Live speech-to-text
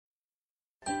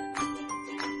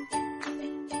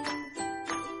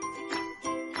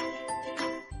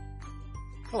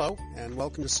Hello, and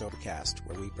welcome to Sobercast,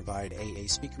 where we provide AA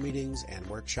speaker meetings and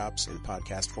workshops in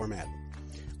podcast format.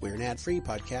 We're an ad-free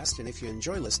podcast, and if you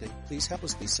enjoy listening, please help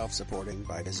us be self-supporting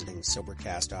by visiting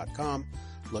Sobercast.com,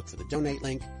 look for the donate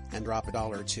link, and drop $1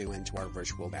 or $2 into our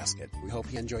virtual basket. We hope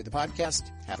you enjoyed the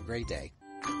podcast. Have a great day.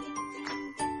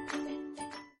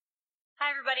 Hi,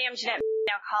 everybody. I'm Jeanette,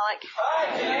 alcoholic.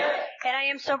 Hi, Jeanette. And I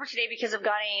am sober today because of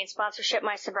God AA sponsorship.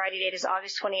 My sobriety date is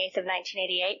August 28th of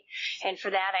 1988. And for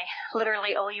that, I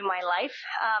literally owe you my life.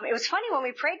 It was funny when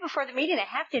we prayed before the meeting. I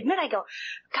have to admit, I go,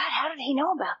 God, how did he know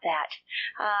about that?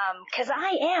 Cause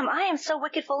I am so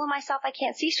wicked full of myself. I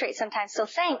can't see straight sometimes. So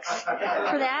thanks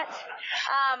for that.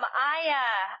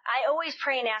 I always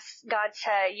pray and ask God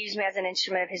to use me as an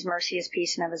instrument of his mercy, his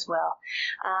peace, and of his will.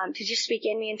 To just speak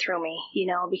in me and through me,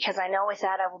 because I know with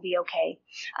that I will be okay.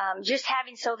 Just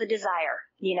having so the desire,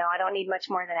 I don't need much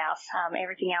more than else.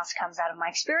 Everything else comes out of my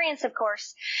experience, of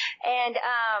course. And,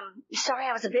 sorry,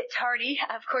 I was a bit tardy.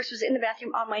 I, of course, was in the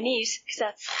bathroom on my knees because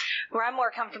that's where I'm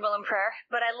more comfortable in prayer.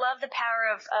 But I love the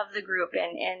power of the group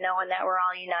and knowing that we're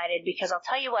all united, because I'll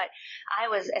tell you what, I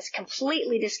was as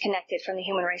completely disconnected from the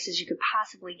human race as you could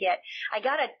possibly get. I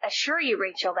gotta assure you,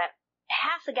 Rachel, that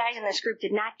half the guys in this group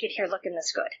did not get here looking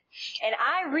this good. And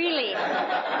I really, and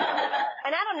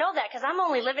I don't know that because I'm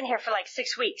only living here for like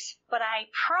 6 weeks, but I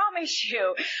promise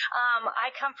you,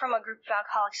 I come from a group of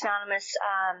Alcoholics Anonymous,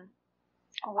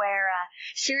 where,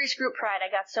 Serious Group Pride.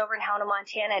 I got sober in Helena,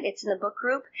 Montana, and it's in the book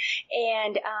group.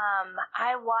 And,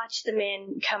 I watched the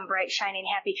men come bright, shining,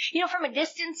 happy. From a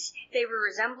distance, they were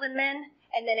resembling men.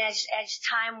 And then as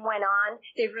time went on,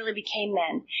 they really became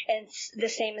men. And the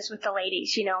same as with the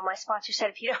ladies. My sponsor said,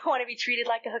 if you don't want to be treated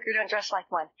like a hooker, don't dress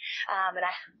like one.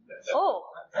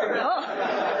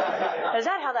 Is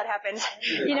that how that happens?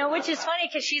 Which is funny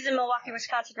because she's in Milwaukee,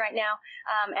 Wisconsin right now,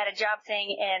 at a job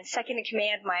thing, and second in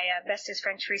command, my bestest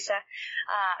friend, Teresa,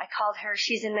 I called her.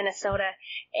 She's in Minnesota,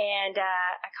 and,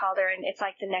 I called her, and it's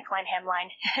like the neckline, hemline,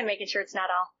 making sure it's not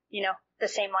all, the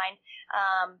same line.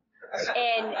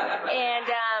 And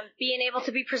being able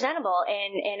to be presentable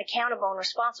and accountable and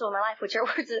responsible in my life, which are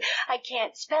words that I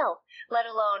can't spell, let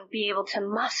alone be able to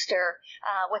muster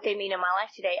what they mean in my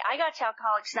life today. I got to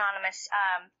Alcoholics Anonymous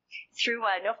through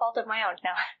no fault of my own.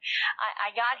 Now,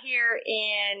 I got here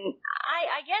in,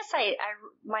 I guess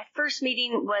my first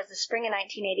meeting was the spring of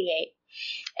 1988.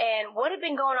 And what had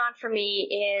been going on for me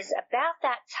is about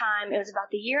that time, it was about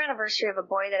the year anniversary of a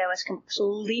boy that I was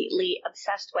completely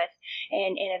obsessed with,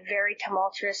 and in a very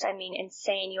tumultuous,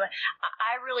 insane.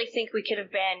 I really think we could have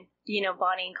been,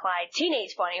 Bonnie and Clyde,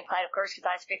 teenage Bonnie and Clyde, of course,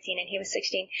 because I was 15 and he was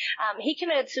 16. He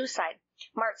committed suicide.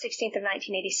 March 16th of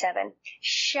 1987,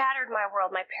 shattered my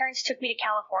world. My parents took me to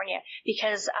California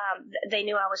because they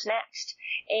knew I was next,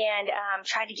 and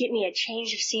tried to get me a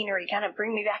change of scenery, kind of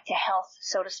bring me back to health,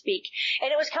 so to speak. And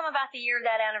it was come about the year of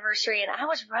that anniversary, and I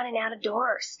was running out of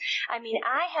doors. I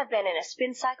have been in a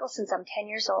spin cycle since I'm 10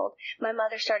 years old. My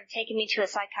mother started taking me to a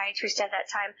psychiatrist at that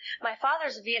time. My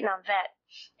father's a Vietnam vet.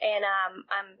 And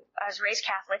I was raised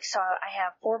Catholic, so I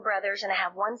have 4 brothers and I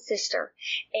have 1 sister.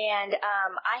 And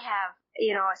I have,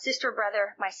 a sister,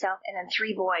 brother, myself, and then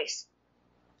 3 boys.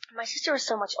 My sister was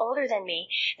so much older than me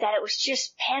that it was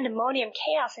just pandemonium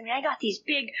chaos. I got these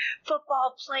big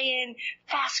football playing,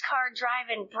 fast car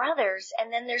driving brothers,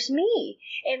 and then there's me.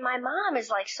 And my mom is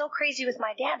like so crazy with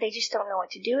my dad, they just don't know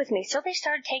what to do with me. So they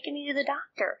started taking me to the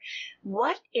doctor.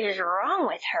 What is wrong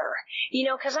with her?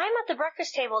 Because I'm at the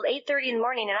breakfast table at 8:30 in the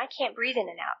morning and I can't breathe in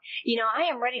and out. I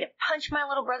am ready to punch my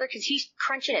little brother because he's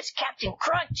crunching his Captain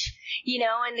Crunch,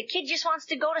 and the kid just wants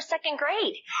to go to 2nd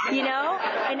grade, and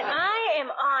I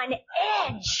am on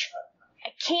edge. I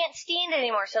can't stand it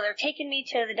anymore. So they're taking me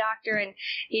to the doctor and,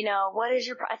 what is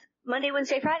your Monday,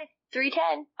 Wednesday, Friday,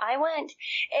 3:10. I went,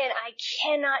 and I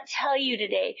cannot tell you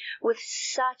today with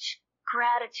such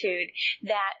gratitude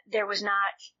that there was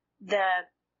not the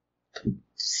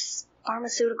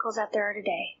pharmaceuticals out there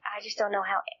today. I just don't know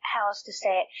how else to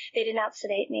say it. They did not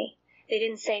sedate me. They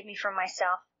didn't save me from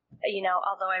myself,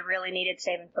 although I really needed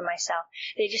saving from myself.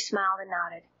 They just smiled and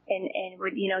nodded and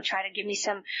would, try to give me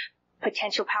some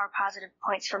potential power positive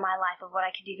points for my life of what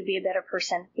I could do to be a better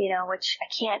person, which I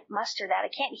can't muster that. I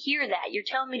can't hear that. You're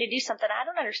telling me to do something. I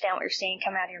don't understand what you're saying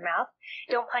come out of your mouth.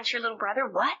 Don't punch your little brother.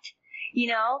 What?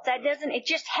 It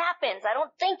just happens. I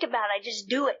don't think about it. I just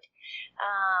do it.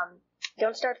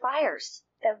 Don't start fires.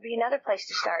 That would be another place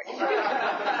to start.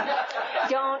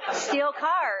 Don't steal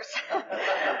cars.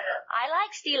 I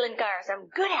like stealing cars. I'm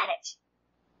good at it.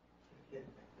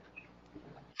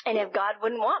 And if God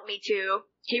wouldn't want me to,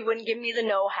 he wouldn't give me the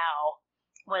know-how,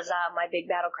 was my big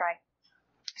battle cry.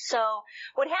 So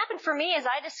what happened for me is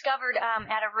I discovered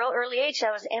at a real early age that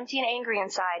I was empty and angry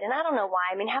inside. And I don't know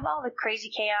why. I mean, have all the crazy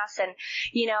chaos and,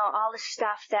 all the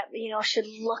stuff that, should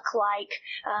look like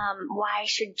why I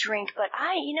should drink. But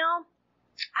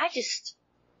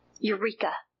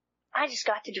Eureka. I just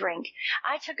got to drink.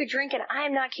 I took a drink, and I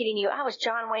am not kidding you. I was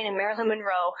John Wayne and Marilyn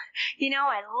Monroe.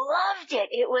 I loved it.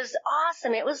 It was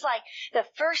awesome. It was like the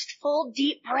first full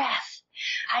deep breath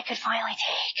I could finally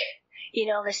take.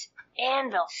 This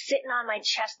anvil sitting on my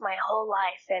chest my whole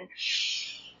life. And,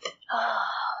 oh,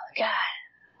 God,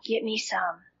 get me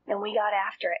some. And we got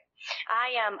after it.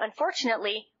 I,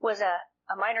 unfortunately, was a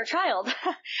minor child.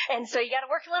 And so you got to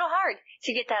work a little hard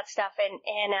to get that stuff.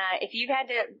 And if you've had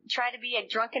to try to be a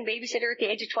drunken babysitter at the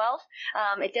age of 12,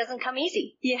 it doesn't come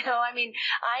easy. I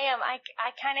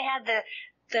kind of had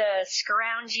the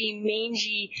scroungy,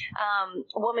 mangy,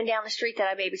 woman down the street that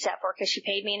I babysat for because she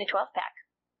paid me in a 12-pack.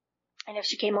 And if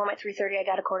she came home at 3:30, I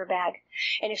got a quarter bag.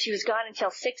 And if she was gone until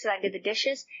 6 and I did the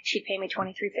dishes, she'd pay me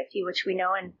 $23.50, which we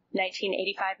know in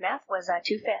 1985 math was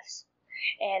 2/5.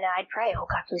 And I'd pray, oh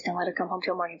God, please don't let her come home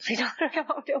till morning. Please don't let her come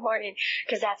home till morning,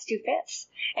 because that's 2/5.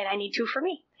 And I need 2 for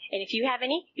me. And if you have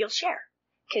any, you'll share,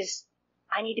 because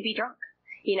I need to be drunk.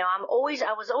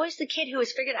 I was always the kid who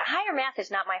was figuring out higher math is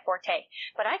not my forte,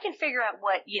 but I can figure out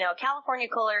what, California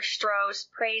Cooler, Stroh's,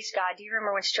 praise God. Do you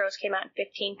remember when Stroh's came out in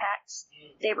 15 packs?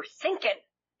 They were thinking.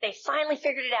 They finally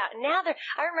figured it out. And now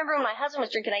I remember when my husband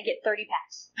was drinking, I'd get 30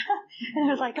 packs. And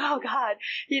I was like, oh God,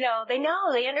 they know,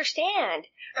 they understand.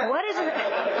 What is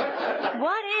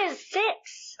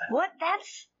 6?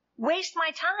 That's waste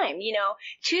my time,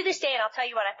 to this day. And I'll tell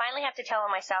you what, I finally have to tell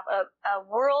myself a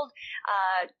world,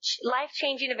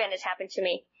 life-changing event has happened to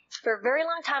me. For a very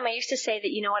long time, I used to say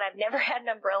that, I've never had an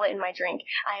umbrella in my drink.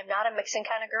 I am not a mixing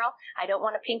kind of girl. I don't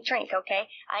want a pink drink, okay?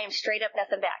 I am straight up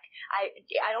nothing back.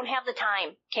 I don't have the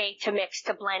time, okay, to mix,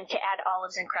 to blend, to add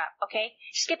olives and crap, okay?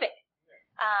 Skip it.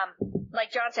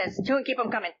 Like John says, don't keep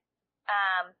them coming.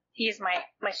 He is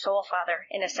my soul father,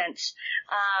 in a sense.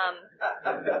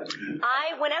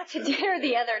 I went out to dinner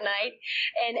the other night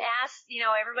and asked,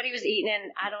 everybody was eating,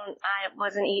 and I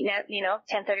wasn't eating at,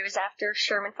 10:30 was after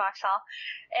Sherman Foxhall.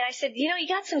 And I said, you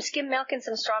got some skim milk and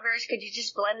some strawberries. Could you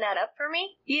just blend that up for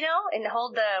me, and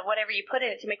hold the whatever you put in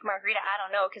it to make a margarita? I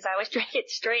don't know, because I always drink it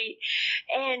straight.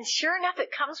 And sure enough, it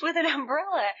comes with an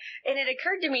umbrella. And it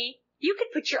occurred to me, you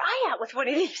could put your eye out with one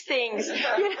of these things, This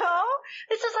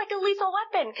is like a lethal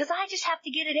weapon, because I just have to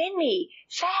get it in me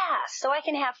fast so I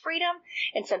can have freedom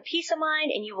and some peace of mind,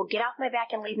 and you will get off my back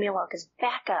and leave me alone, because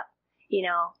back up,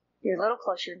 you're a little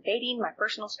closer, invading my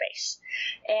personal space.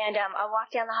 And I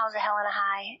walked down the halls of Helena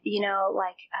High,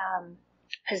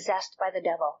 possessed by the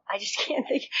devil. I just can't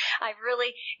think. I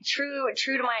really, true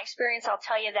to my experience, I'll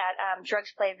tell you that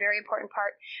drugs play a very important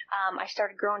part. I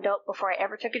started growing dope before I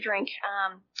ever took a drink,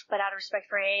 but out of respect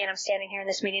for AA, and I'm standing here in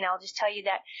this meeting, I'll just tell you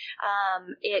that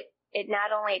it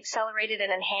not only accelerated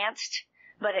and enhanced,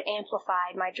 but it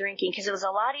amplified my drinking, because it was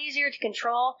a lot easier to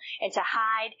control and to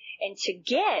hide and to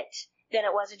get than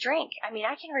it was a drink. I mean,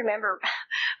 I can remember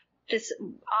this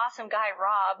awesome guy,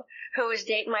 Rob, who was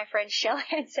dating my friend Shelly,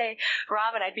 and say,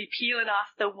 Robin, I'd be peeling off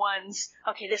the ones.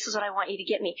 Okay, this is what I want you to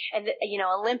get me. And,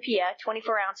 Olympia,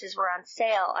 24 ounces were on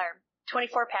sale, or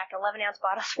 24-pack, 11-ounce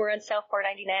bottles were on sale,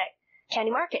 $4.99 at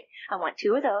County Market. I want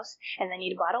 2 of those, and I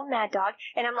need a bottle of Mad Dog.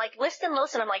 And I'm like, listen,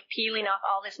 I'm like peeling off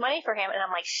all this money for him, and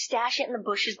I'm like, stash it in the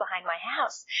bushes behind my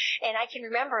house. And I can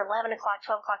remember 11 o'clock,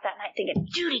 12 o'clock that night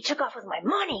thinking, dude, he took off with my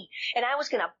money. And I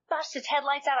was going to bust his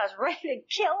headlights out. I was ready to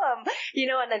kill him,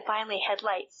 and then finally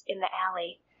headlights in the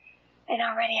alley. And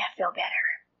already I feel better.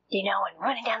 And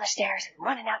running down the stairs and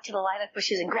running out to the lilac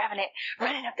bushes and grabbing it,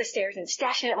 running up the stairs and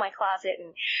stashing it in my closet.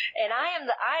 And I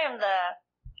am the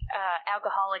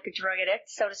alcoholic drug addict,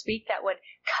 so to speak, that would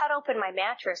cut open my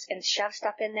mattress and shove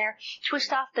stuff in there,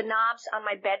 twist off the knobs on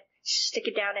my bed, stick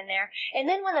it down in there. And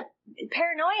then when the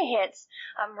paranoia hits,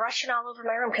 I'm rushing all over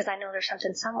my room because I know there's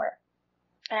something somewhere.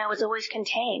 And I was always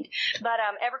contained. But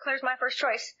Everclear's my first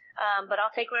choice. But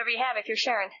I'll take whatever you have if you're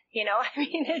sharing.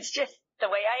 It's just the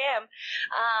way I am.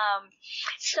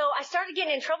 So I started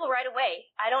getting in trouble right away.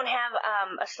 I don't have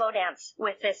a slow dance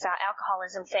with this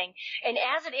alcoholism thing. And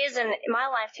as it is in my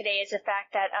life today is the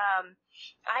fact that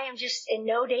I am just in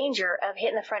no danger of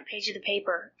hitting the front page of the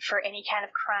paper for any kind of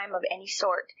crime of any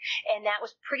sort. And that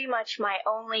was pretty much my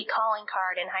only calling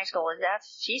card in high school.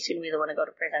 She's going to be the one to go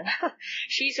to prison.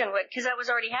 She's going to, because that was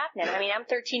already happening. I mean, I'm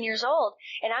 13 years old,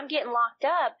 and I'm getting locked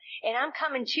up, and I'm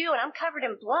coming to, and I'm covered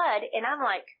in blood, and I'm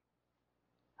like,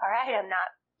 all right, I'm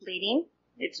not bleeding.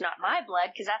 it's not my blood,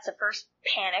 because that's the first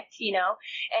panic,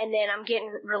 and then I'm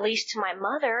getting released to my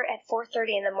mother at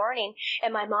 4:30 in the morning,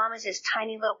 and my mom is this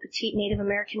tiny little petite Native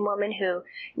American woman who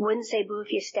wouldn't say boo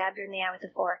if you stabbed her in the eye with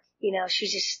a fork.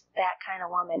 She's just that kind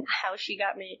of woman. How she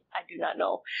got me, I do not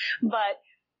know. But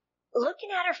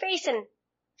looking at her face, and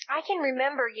I can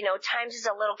remember, times as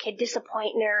a little kid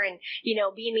disappointing her and,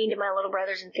 being mean to my little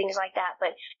brothers and things like that.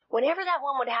 But whenever that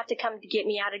one would have to come to get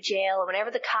me out of jail, or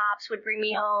whenever the cops would bring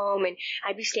me home and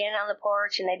I'd be standing on the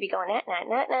porch and they'd be going, nah, nah,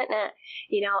 nah, nah, nah,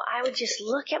 I would just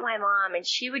look at my mom and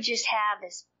she would just have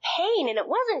this pain. And it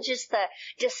wasn't just the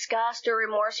disgust or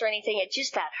remorse or anything. It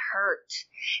just that hurt.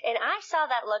 And I saw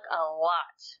that look a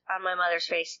lot on my mother's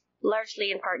face,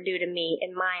 largely in part due to me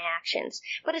and my actions.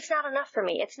 But it's not enough for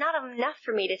me. It's not enough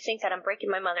for me to think that I'm breaking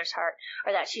my mother's heart,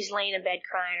 or that she's laying in bed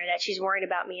crying, or that she's worried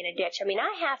about me in a ditch. I mean,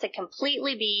 I have to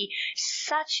completely be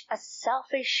such a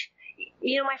selfish...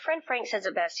 my friend Frank says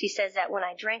it best. He says that when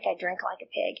I drank like a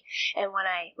pig. And when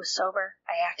I was sober,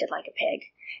 I acted like a pig.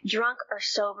 Drunk or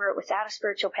sober, without a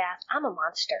spiritual path, I'm a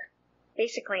monster.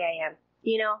 Basically, I am.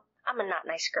 I'm a not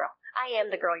nice girl. I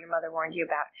am the girl your mother warned you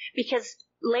about. Because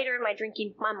later in my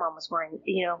drinking, my mom was warning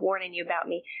you about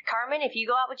me. Carmen, if you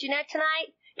go out with Jeanette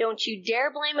tonight, don't you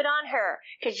dare blame it on her,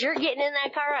 because you're getting in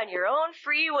that car on your own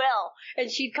free will.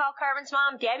 And she'd call Carmen's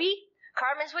mom, Debbie,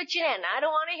 Carmen's with Jeanette, and I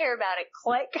don't want to hear about it.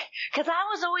 Click. Because I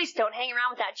was always, don't hang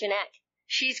around with that Jeanette.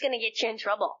 She's going to get you in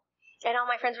trouble. And all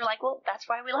my friends were like, well, that's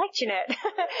why we like Jeanette.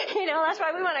 That's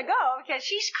why we want to go, because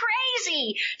she's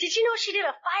crazy. Did you know she did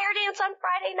a fire dance on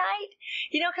Friday night?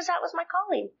 Because that was my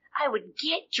calling. I would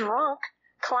get drunk,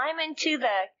 climb into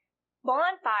the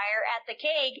bonfire at the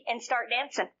keg, and start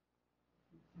dancing.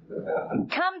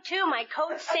 Come to, my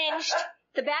coat singed,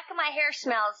 the back of my hair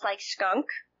smells like skunk,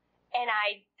 and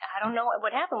I don't know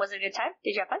what happened. Was it a good time?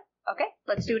 Did you have fun? Okay,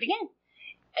 let's do it again.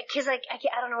 Because I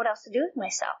don't know what else to do with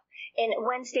myself. And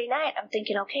Wednesday night, I'm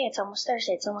thinking, okay, it's almost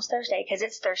Thursday, because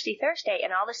it's Thirsty Thursday,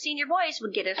 and all the senior boys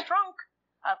would get us drunk,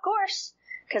 of course,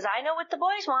 because I know what the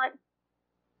boys want.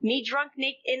 Me drunk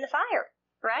in the fire,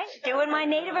 right? Doing my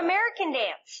Native American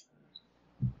dance.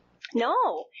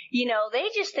 No, they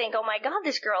just think, oh my God,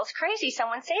 this girl's crazy.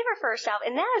 Someone save her for herself.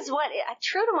 And that is what,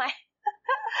 true to my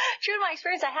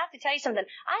experience, I have to tell you something.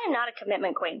 I am not a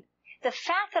commitment queen. The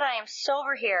fact that I am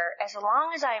sober here, as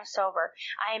long as I am sober,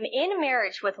 I am in a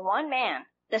marriage with one man,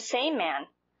 the same man,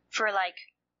 for like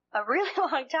a really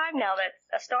long time now.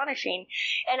 That's astonishing.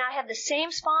 And I have the same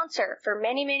sponsor for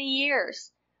many, many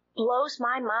years. Blows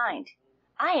my mind.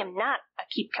 I am not a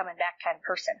keep coming back kind of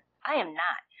person. I am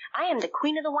not. I am the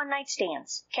queen of the one night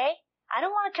stands. Okay? I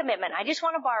don't want a commitment. I just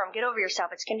want to borrow him. Get over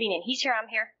yourself. It's convenient. He's here. I'm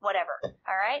here. Whatever.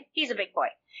 All right? He's a big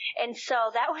boy. And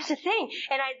so that was the thing.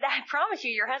 And I promise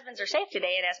you, your husbands are safe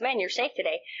today. And as men, you're safe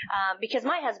today. Because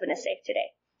my husband is safe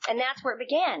today. And that's where it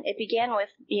began. It began with,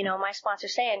 my sponsor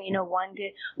saying, how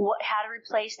to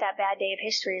replace that bad day of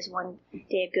history is one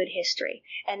day of good history.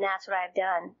 And that's what I've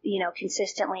done,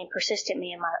 consistently and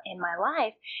persistently in my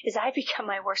life, is I've become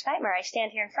my worst nightmare. I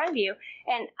stand here in front of you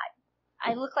and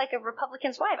I look like a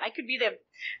Republican's wife. I could be the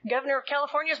governor of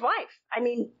California's wife. I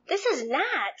mean, this is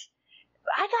not.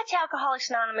 I got to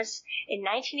Alcoholics Anonymous in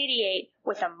 1988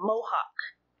 with a mohawk.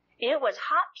 It was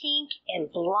hot pink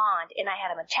and blonde, and I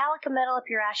had a Metallica Metal Up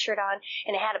Your Ass shirt on,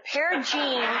 and I had a pair of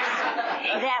jeans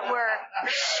that were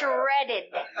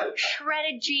shredded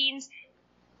jeans.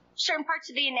 Certain parts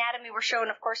of the anatomy were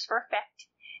shown, of course, for effect.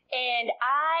 And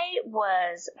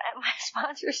my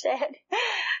sponsor said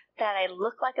that I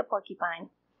looked like a porcupine.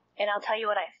 And I'll tell you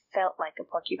what, I felt like a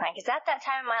porcupine. Because at that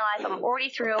time in my life, I'm already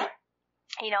through,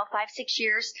 5-6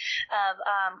 years of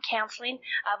counseling.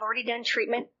 I've already done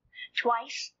treatment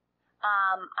twice.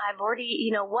 I've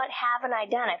already, what haven't I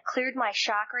done? I've cleared my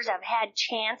chakras. I've had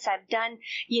chants. I've done,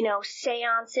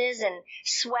 seances and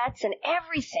sweats and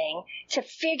everything to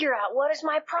figure out what is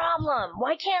my problem.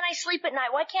 Why can't I sleep at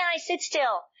night? Why can't I sit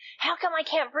still? How come I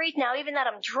can't breathe now, even that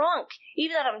I'm drunk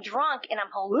and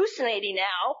I'm hallucinating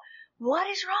now? What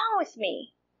is wrong with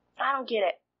me? I don't get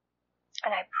it.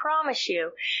 And I promise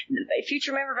you,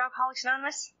 future member of Alcoholics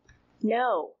Anonymous?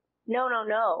 No.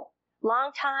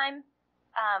 Long time,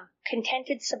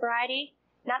 contented sobriety,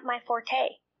 not my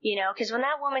forte, because when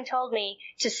that woman told me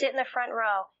to sit in the front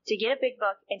row, to get a big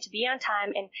book, and to be on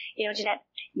time, and, Jeanette,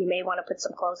 you may want to put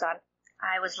some clothes on.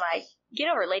 I was like,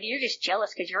 get over it, lady, you're just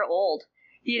jealous because you're old.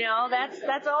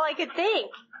 That's all I could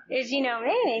think, is,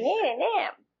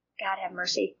 God have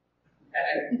mercy.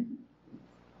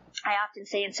 I often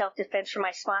say in self-defense for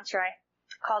my sponsor, I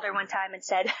called her one time and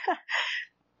said,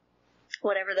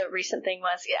 whatever the recent thing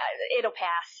was. Yeah, it'll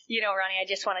pass. Ronnie, I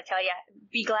just want to tell you,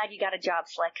 be glad you got a job,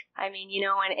 Slick. I mean,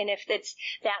 and if it's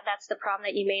that's the problem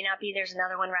that you may not be, there's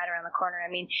another one right around the corner. I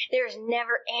mean, there's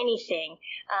never anything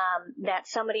that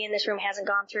somebody in this room hasn't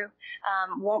gone through,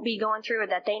 won't be going through, or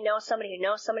that they know somebody who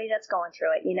knows somebody that's going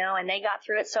through it, and they got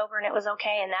through it sober and it was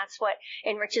okay. And that's what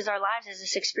enriches our lives, is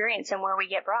this experience and where we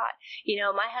get brought.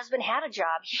 My husband had a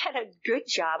job. He had a good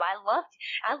job.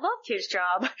 I loved his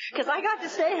job because I got to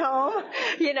stay home,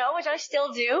 which I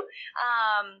still do.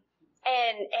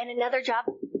 And another job.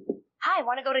 Hi,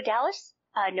 want to go to Dallas?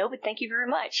 No, but thank you very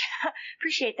much.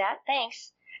 Appreciate that.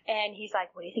 Thanks. And he's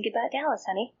like, what do you think about Dallas,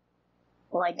 honey?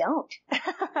 Well, I don't.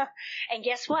 And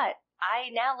guess what? I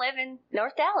now live in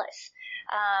North Dallas.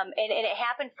 And it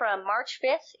happened from March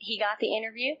 5th, he got the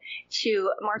interview,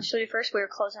 to March 31st, we were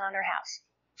closing on our house.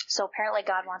 So apparently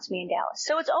God wants me in Dallas.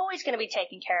 So it's always going to be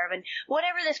taken care of. And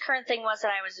whatever this current thing was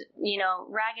that I was,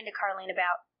 ragging to Carlene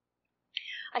about,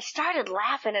 I started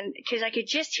laughing, and because I could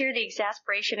just hear the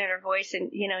exasperation in her voice,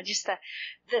 and just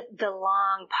the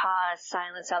long pause,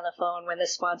 silence on the phone when the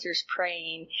sponsor's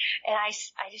praying, and I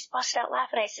just busted out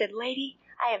laughing. I said, "Lady,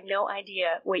 I have no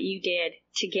idea what you did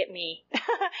to get me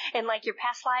in like your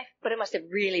past life, but it must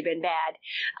have really been bad."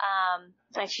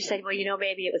 And she said, "Well,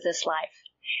 baby, it was this life."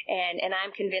 And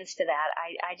I'm convinced of that.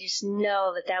 I just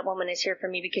know that woman is here for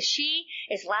me because she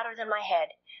is louder than my head.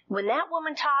 When that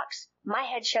woman talks, my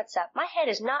head shuts up. My head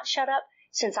is not shut up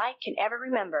since I can ever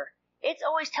remember. It's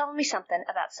always telling me something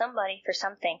about somebody for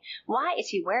something. Why is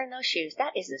he wearing those shoes?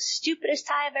 That is the stupidest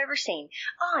tie I've ever seen.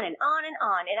 On and on and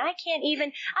on. And I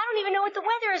don't even know what the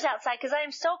weather is outside because I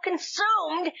am so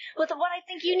consumed with what I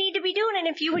think you need to be doing. And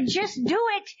if you would just do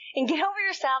it and get over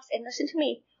yourselves and listen to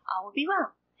me, all will be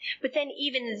well. But then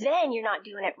even then you're not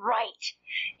doing it right.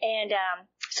 And,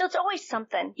 so it's always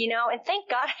something, and thank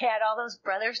God I had all those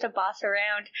brothers to boss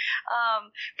around,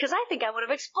 cause I think I would have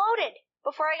exploded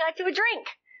before I got to a drink.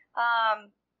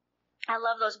 I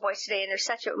love those boys today, and they're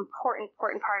such an important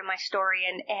part of my story.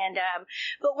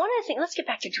 But one of the things, let's get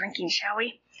back to drinking, shall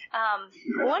we?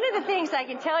 One of the things I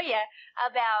can tell you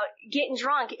about getting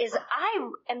drunk is I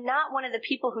am not one of the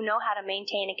people who know how to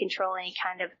maintain and control any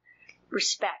kind of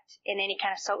respect in any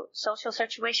kind of social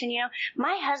situation.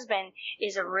 My husband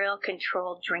is a real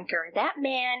controlled drinker. That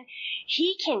man,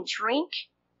 he can drink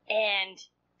and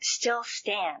still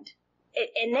stand.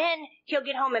 And then he'll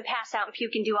get home and pass out and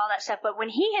puke and do all that stuff. But when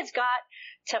he has got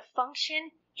to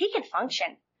function, he can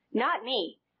function. Not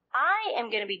me. I am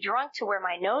going to be drunk to where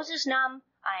my nose is numb.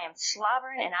 I am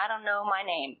slobbering and I don't know my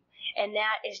name. And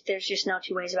there's just no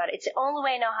two ways about it. It's the only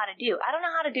way I know how to do. I don't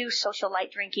know how to do social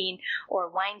light drinking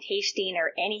or wine tasting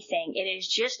or anything. It has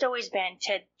just always been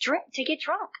to get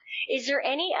drunk. Is there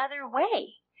any other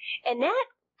way? And that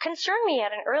concerned me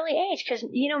at an early age because,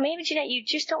 maybe, Jeanette, you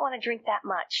just don't want to drink that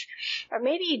much. Or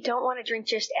maybe you don't want to drink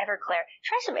just Everclear.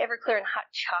 Try some Everclear and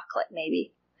hot chocolate,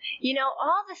 maybe.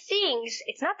 All the things,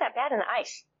 it's not that bad in the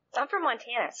ice. I'm from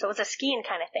Montana, so it's a skiing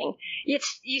kind of thing.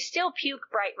 You still puke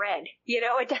bright red.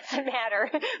 It doesn't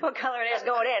matter what color it is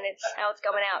going in. It's how it's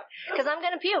coming out. Because I'm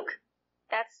going to puke.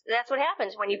 That's what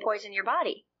happens when you poison your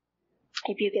body.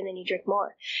 You puke and then you drink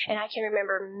more. And I can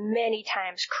remember many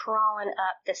times crawling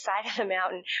up the side of the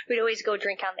mountain. We'd always go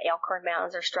drink on the Elkhorn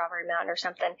Mountains or Strawberry Mountain or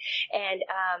something. And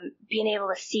being able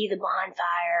to see the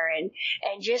bonfire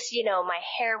and just, my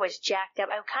hair was jacked up.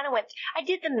 I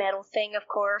did the metal thing, of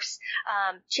course.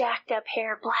 Jacked up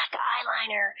hair, black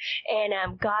eyeliner,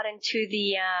 and got into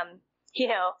the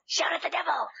shout at the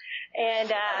devil.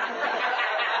 And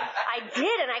I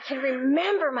did, and I can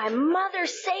remember my mother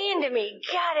saying to me,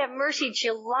 God have mercy,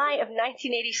 July of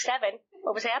 1987,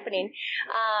 what was happening,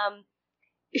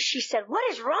 she said, what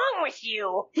is wrong with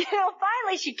you?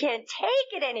 Finally she can't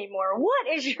take it anymore. What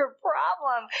is your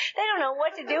problem? They don't know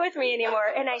what to do with me anymore.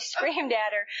 And I screamed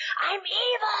at her, I'm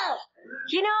evil!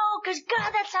 Because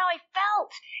God, that's how I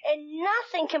felt. And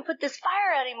nothing can put this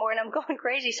fire out anymore. And I'm going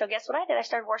crazy. So guess what I did? I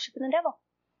started worshiping the devil.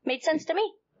 Made sense to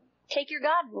me. Take your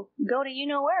God and go to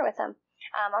you-know-where with him.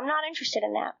 I'm not interested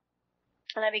in that.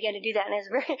 And I began to do that, and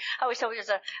I always thought it was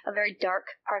a very dark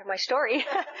part of my story.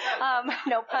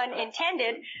 No pun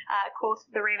intended, quote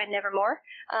the Raven Nevermore.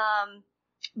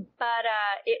 But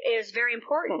it was very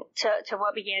important to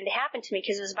what began to happen to me,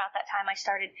 because it was about that time I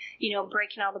started,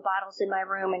 breaking all the bottles in my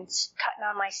room and cutting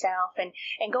on myself and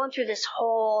going through this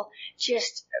whole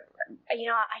just,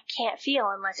 I can't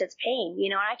feel unless it's pain,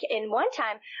 and one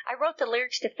time I wrote the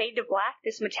lyrics to Fade to Black,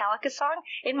 this Metallica song,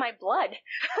 in my blood,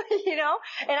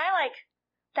 and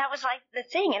that was like the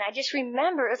thing. And I just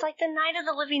remember, it was like the night of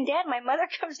the living dead. My mother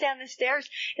comes down the stairs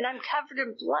and I'm covered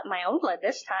in blood, my own blood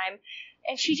this time.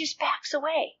 And she just backs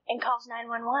away and calls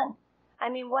 911. I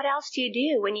mean, what else do you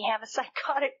do when you have a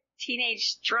psychotic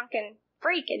teenage drunken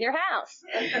freak in your house?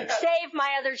 Save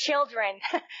my other children.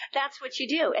 That's what you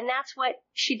do. And that's what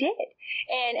she did.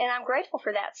 And I'm grateful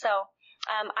for that. So,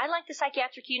 I like the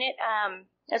psychiatric unit.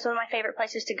 That's one of my favorite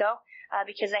places to go,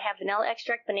 because they have vanilla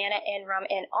extract, banana, and rum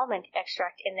and almond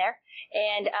extract in there.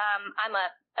 And, I'm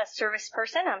a service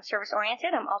person. I'm service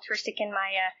oriented. I'm altruistic in my,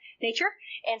 nature.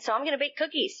 And so I'm going to bake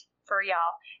cookies for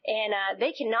y'all. And,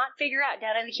 they cannot figure out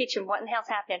down in the kitchen what in the hell's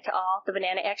happening to all the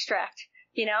banana extract.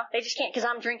 You know, they just can't, because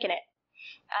I'm drinking it.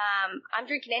 I'm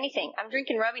drinking anything. I'm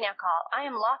drinking rubbing alcohol. I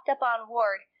am locked up on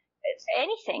ward. It's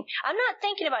anything. I'm not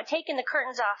thinking about taking the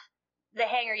curtains off the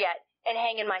hanger yet and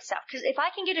hanging myself. Because if I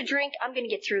can get a drink, I'm going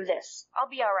to get through this. I'll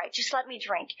be all right. Just let me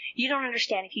drink. You don't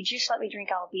understand. If you just let me drink,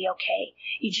 I'll be okay.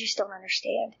 You just don't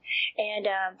understand. And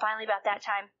finally, about that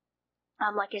time,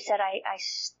 like I said, I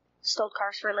stole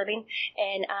cars for a living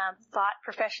and fought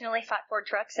professionally, fought Ford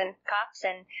trucks and cops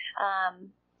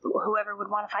and whoever would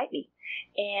want to fight me.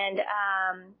 And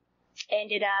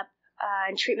ended up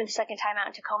in treatment the second time out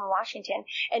in Tacoma, Washington.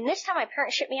 And this time my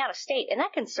parents shipped me out of state, and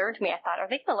that concerned me. I thought, are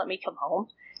they going to let me come home?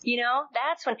 You know,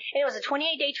 that's when it was a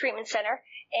 28-day treatment center.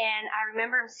 And I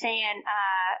remember him saying,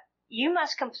 you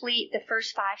must complete the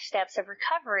first 5 steps of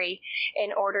recovery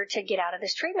in order to get out of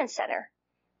this treatment center.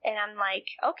 And I'm like,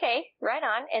 okay, right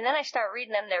on. And then I start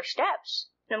reading them their steps.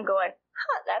 And I'm going,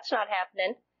 that's not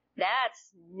happening.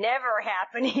 That's never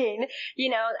happening. You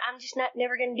know, I'm just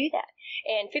never going to do that.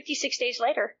 And 56 days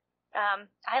later,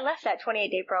 I left that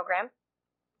 28-day program,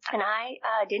 and I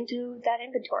didn't do that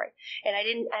inventory, and I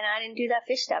didn't do that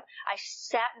 5th step. I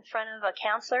sat in front of a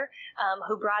counselor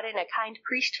who brought in a kind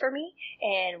priest for me,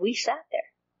 and we sat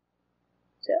there.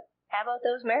 So, how about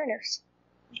those Mariners?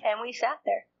 And we sat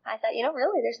there. I thought, you know,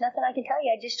 really, there's nothing I can tell you.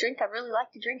 I just drink. I really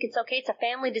like to drink. It's okay. It's a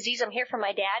family disease. I'm here for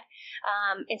my dad.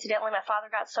 Incidentally, my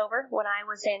father got sober when I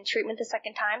was in treatment the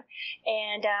second time,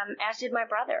 and as did my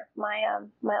brother. My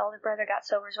older brother got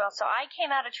sober as well. So I came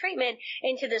out of treatment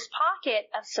into this pocket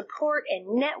of support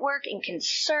and network and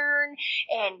concern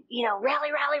and, you know, rally,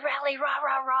 rah,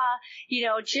 rah, rah. You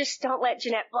know, just don't let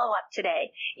Jeanette blow up today.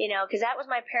 You know, because that was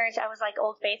my parents. I was like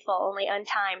Old Faithful, only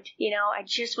untimed. You know, I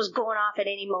just was going off at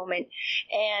any moment.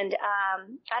 And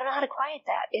I don't know how to quiet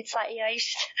that. It's like, you know, I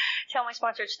used to tell my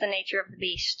sponsor it's the nature of the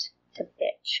beast to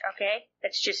bitch, okay?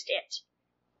 That's just it.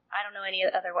 I don't know any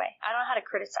other way. I don't know how to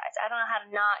criticize. I don't know how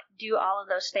to not do all of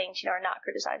those things, you know, or not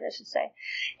criticize, I should say.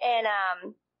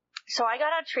 And so I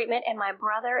got out of treatment, and my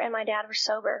brother and my dad were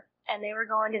sober, and they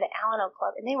were going to the al-anon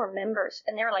club, and they were members,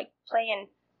 and they were like playing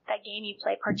that game you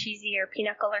play, Parcheesi or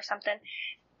Pinochle or something.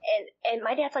 And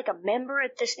my dad's like a member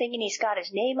at this thing, and he's got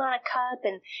his name on a cup,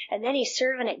 and then he's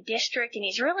serving at district, and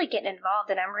he's really getting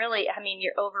involved, and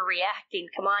you're overreacting.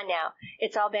 Come on now.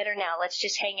 It's all better now. Let's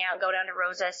just hang out, go down to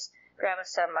Rosas, grab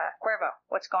us some Cuervo.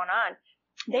 What's going on?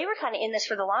 They were kind of in this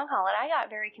for the long haul, and I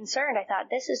got very concerned. I thought,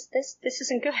 this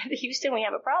isn't good. Houston, we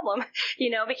have a problem,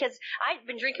 you know, because I've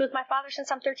been drinking with my father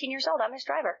since I'm 13 years old. I'm his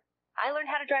driver. I learned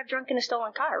how to drive drunk in a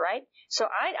stolen car, right? So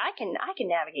I can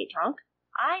navigate drunk.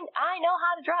 I know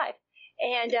how to drive.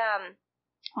 And,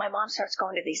 my mom starts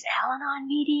going to these al-anon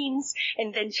meetings,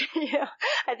 and then, you know,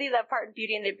 I think that part in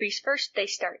Beauty and the Beast first, they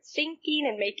start thinking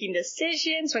and making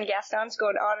decisions when Gaston's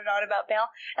going on and on about Belle.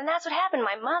 And that's what happened.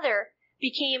 My mother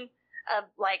became a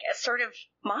assertive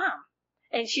mom.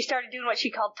 And she started doing what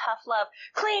she called tough love.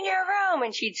 Clean your room!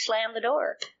 And she'd slam the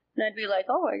door. And I'd be like,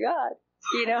 oh my God,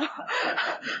 you know,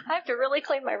 I have to really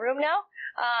clean my room now.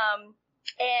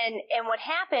 And what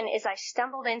happened is I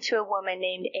stumbled into a woman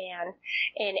named Anne.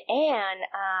 And Anne,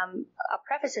 I'll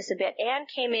preface this a bit, Anne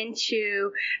came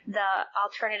into the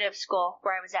alternative school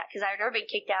where I was at, because I had already been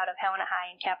kicked out of Helena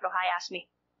High, and Capitol High asked me,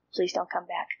 please don't come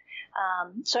back.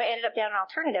 So I ended up down in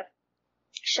alternative,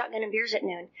 shotgun and beers at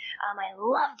noon. I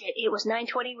loved it. It was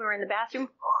 9:20. We were in the bathroom.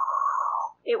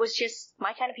 It was just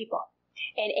my kind of people.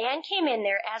 And Anne came in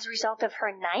there as a result of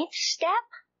her 9th step.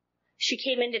 She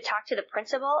came in to talk to the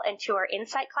principal and to our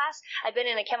insight class. I've been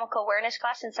in a chemical awareness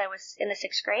class since I was in the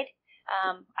 6th grade.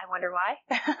 I wonder why.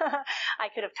 I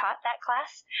could have taught that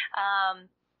class.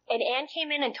 And Anne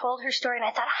came in and told her story, and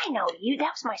I thought, I know you.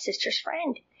 That was my sister's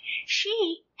friend.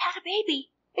 She had a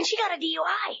baby, and she got a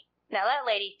DUI. Now that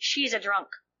lady, she's a drunk.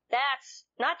 That's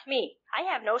not me.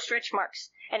 I have no stretch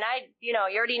marks. And you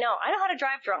already know, I know how to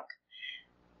drive drunk.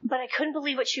 But I couldn't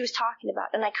believe what she was talking about.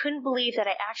 And I couldn't believe that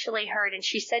I actually heard. And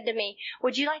she said to me,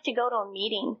 would you like to go to a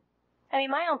meeting? I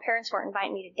mean, my own parents weren't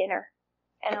inviting me to dinner.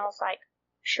 And I was like,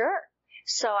 sure.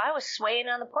 So I was swaying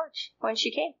on the porch when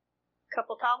she came.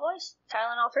 Couple tall boys,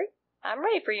 Tylenol 3. I'm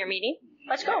ready for your meeting.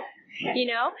 Let's go. You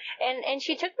know? And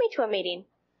she took me to a meeting.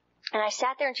 And I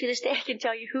sat there, and to this day, I can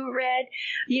tell you who read,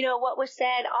 what was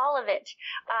said, all of it.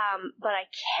 But I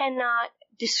cannot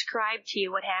describe to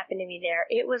you what happened to me there.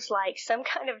 It was like some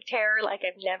kind of terror like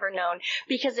I've never known.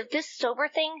 Because if this sober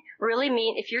thing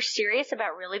if you're serious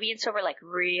about really being sober, like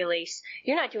really,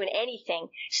 you're not doing anything.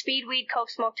 Speed, weed, coke,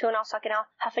 smoke, Tuinal, sucking out,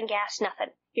 huffing gas,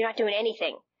 nothing. You're not doing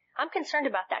anything. I'm concerned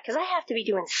about that because I have to be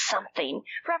doing something.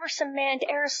 Rubber cement,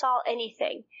 aerosol,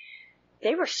 anything.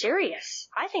 They were serious.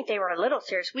 I think they were a little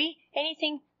serious.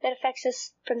 Anything that affects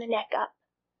us from the neck up.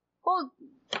 Well,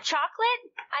 chocolate?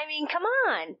 I mean, come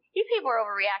on. You people are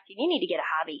overreacting. You need to get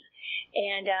a hobby.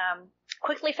 And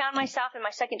quickly found myself in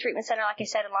my second treatment center, like I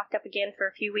said, and locked up again for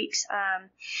a few weeks.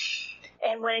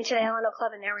 And went into the al-anon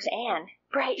club, and there was Anne.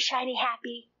 Bright, shiny,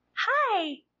 happy.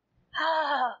 Hi.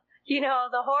 Oh,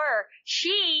 the horror.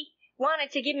 She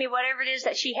wanted to give me whatever it is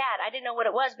that she had. I didn't know what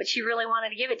it was, but she really wanted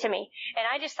to give it to me. And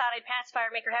I just thought I'd pacify her,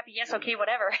 make her happy. Yes, okay,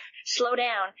 whatever. Slow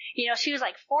down. She was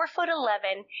like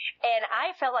 4'11", and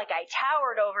I felt like I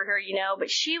towered over her,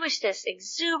 but she was this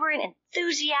exuberant,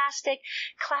 enthusiastic,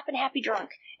 clapping happy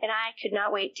drunk. And I could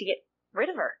not wait to get rid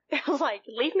of her. I was like,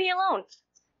 leave me alone.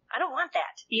 I don't want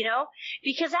that,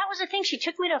 because that was the thing. She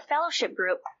took me to a fellowship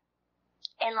group.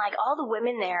 And like all the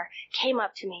women there came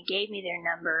up to me, gave me their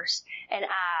numbers, and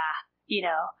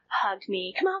hugged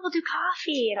me. Come on, we'll do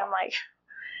coffee. And I'm like,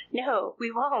 no,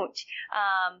 we won't.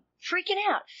 Freaking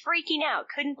out.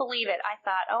 Couldn't believe it. I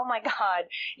thought, oh my God,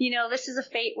 this is a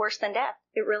fate worse than death.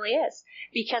 It really is.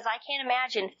 Because I can't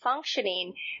imagine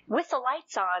functioning with the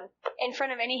lights on in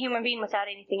front of any human being without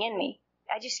anything in me.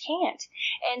 I just can't.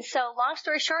 And so long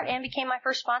story short, Anne became my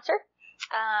first sponsor.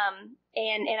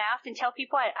 And I often tell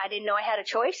people I didn't know I had a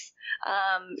choice.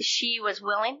 She was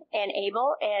willing and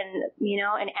able, and,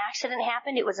 an accident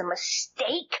happened. It was a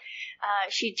mistake.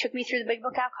 She took me through the big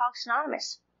book, Alcoholics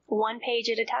Anonymous, one page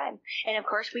at a time. And of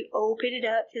course, we open it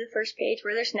up to the first page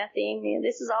where there's nothing.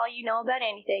 This is all you know about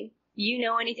anything. You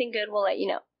know anything good, we'll let you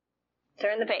know.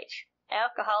 Turn the page.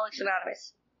 Alcoholics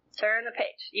Anonymous. Turn the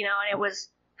page. And it was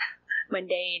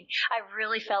mundane. I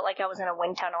really felt like I was in a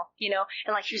wind tunnel,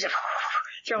 and like she was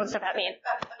throwing stuff at me, and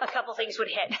a couple things would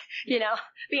hit,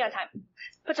 be on time,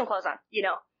 put some clothes on,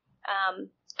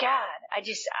 God, I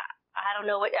don't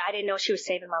know I didn't know she was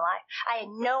saving my life. I had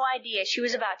no idea she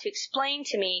was about to explain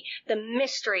to me the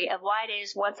mystery of why it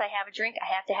is once I have a drink,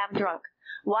 I have to have a drunk.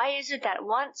 Why is it that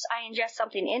once I ingest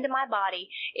something into my body,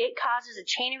 it causes a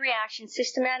chain of reaction,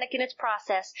 systematic in its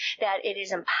process, that it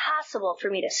is impossible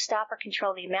for me to stop or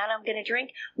control the amount I'm going to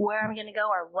drink, where I'm going to go,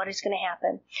 or what is going to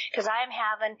happen? Because I am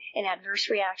having an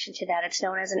adverse reaction to that. It's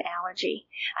known as an allergy.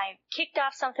 I kicked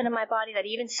off something in my body that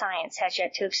even science has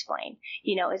yet to explain.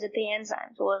 Is it the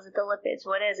enzymes? Well, is it the lipids?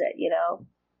 What is it?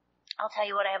 I'll tell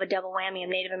you what, I have a double whammy. I'm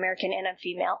Native American and I'm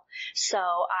female. So,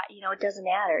 it doesn't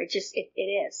matter. It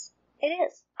is. It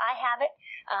is. I have it.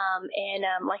 And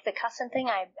like the cussing thing,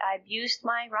 I abused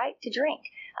my right to drink.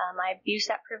 I abused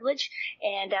that privilege.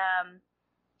 And,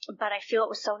 but I feel it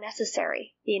was so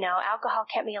necessary. Alcohol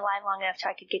kept me alive long enough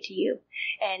till I could get to you.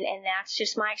 And that's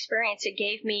just my experience. It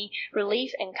gave me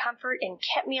relief and comfort and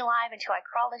kept me alive until I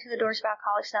crawled into the doors of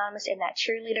Alcoholics Anonymous, and that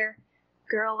cheerleader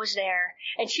girl was there.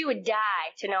 And she would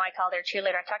die to know I called her a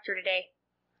cheerleader. I talked to her today.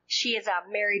 She is a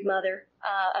married mother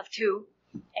of two.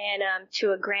 And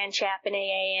to a grand chap in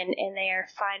AA, and they are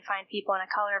fine people, and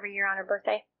I call her every year on her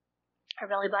birthday, her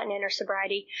belly button and her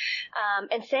sobriety,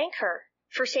 and thank her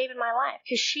for saving my life,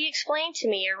 because she explained to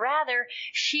me, or rather,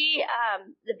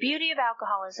 the beauty of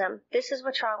alcoholism. This is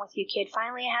what's wrong with you, kid.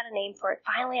 Finally, I had a name for it.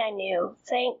 Finally, I knew.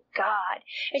 Thank God.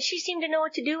 And she seemed to know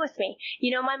what to do with me.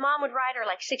 My mom would write her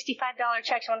like $65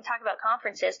 checks. I want to talk about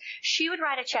conferences. She would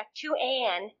write a check to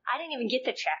Anne. I didn't even get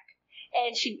the check.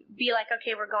 And she'd be like,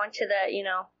 okay, we're going to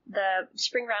the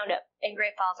spring roundup in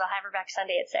Great Falls. I'll have her back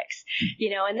Sunday at 6,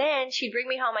 and then she'd bring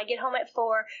me home. I get home at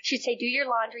 4. She'd say, do your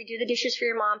laundry, do the dishes for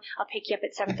your mom. I'll pick you up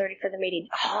at 7:30 for the meeting.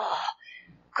 Oh,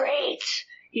 great.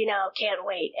 Can't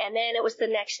wait. And then it was the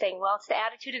next thing. Well, it's the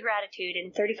attitude of gratitude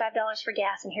and $35 for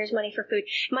gas, and here's money for food.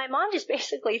 My mom just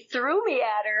basically threw me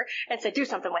at her and said, do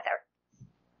something with her.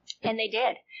 And they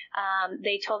did.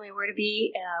 They told me where to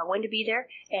be, when to be there,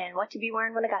 and what to be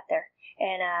wearing when I got there.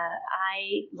 And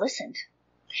I listened.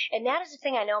 And that is the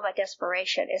thing I know about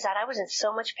desperation, is that I was in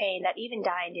so much pain that even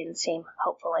dying didn't seem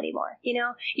hopeful anymore.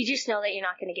 You just know that you're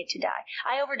not going to get to die.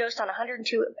 I overdosed on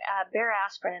 102 bare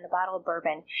aspirin and a bottle of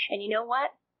bourbon. And you know what?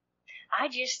 I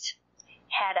just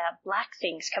had black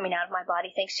things coming out of my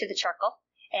body thanks to the charcoal,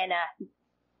 and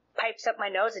pipes up my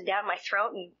nose and down my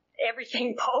throat, and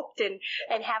everything poked, and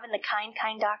having the kind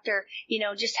doctor,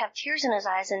 just have tears in his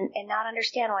eyes and not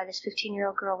understand why this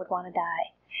 15-year-old girl would want to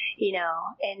die,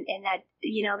 and that,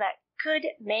 that good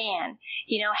man.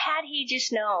 Had he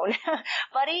just known,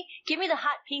 buddy, give me the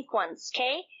hot pink ones,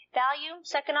 okay? Valium,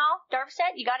 Seconal,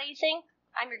 Darvocet, you got anything?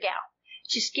 I'm your gal.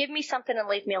 Just give me something and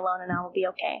leave me alone and I will be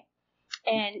okay.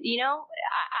 And,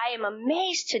 I am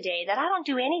amazed today that I don't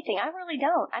do anything. I really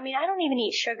don't. I mean, I don't even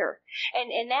eat sugar.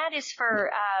 And that is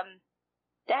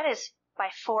that is by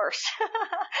force.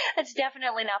 That's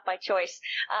definitely not by choice.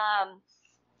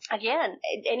 Again,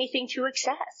 anything to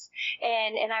excess.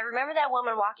 And I remember that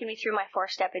woman walking me through my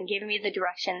 4-step and giving me the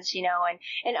directions,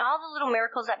 and all the little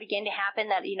miracles that began to happen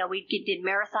that, we did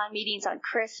marathon meetings on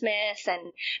Christmas,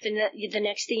 and the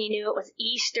next thing you knew it was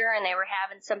Easter and they were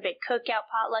having some big cookout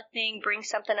potluck thing, bring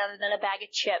something other than a bag of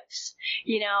chips,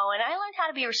 and I learned how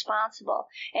to be responsible.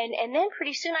 And then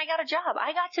pretty soon I got a job.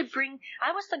 I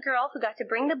was the girl who got to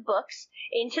bring the books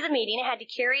into the meeting. I had to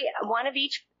carry one of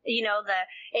each, the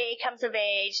AA Comes of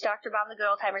Age, Dr. Bob and the Good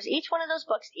Old Timers, each one of those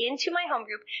books into my home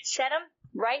group, set them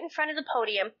right in front of the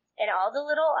podium, and all the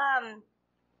little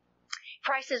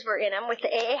prices were in them with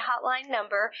the AA hotline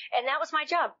number, and that was my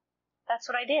job. That's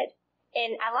what I did.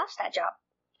 And I lost that job.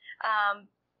 I'm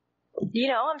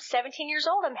 17 years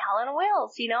old. I'm Helen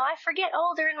Wills. I forget,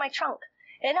 they're in my trunk.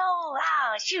 And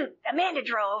shoot, Amanda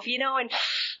drove, and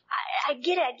I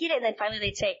get it. And then finally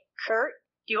they'd say, Kurt,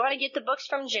 do you want to get the books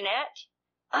from Jeanette?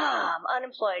 I'm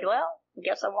unemployed. Well, I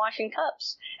guess I'm washing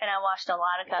cups. And I washed a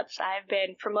lot of cups. I've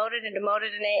been promoted and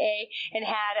demoted in AA and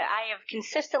I have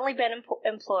consistently been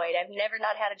employed. I've never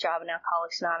not had a job in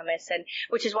Alcoholics Anonymous, and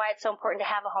which is why it's so important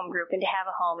to have a home group and to have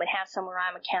a home and have somewhere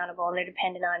I'm accountable and they're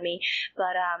dependent on me.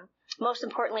 But most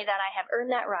importantly, that I have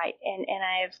earned that right and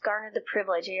I've garnered the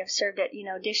privilege. I have served at,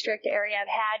 district area.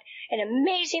 I've had an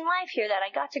amazing life here that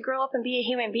I got to grow up and be a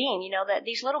human being. That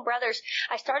these little brothers,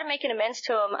 I started making amends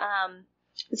to them.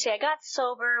 Let's see, I got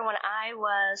sober when I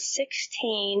was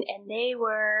 16 and they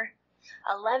were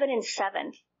 11 and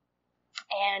 7.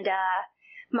 And,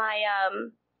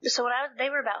 so when they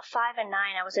were about 5 and 9,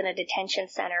 I was in a detention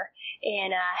center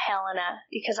in, Helena,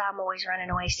 because I'm always running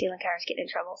away, stealing cars, getting in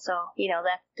trouble. So,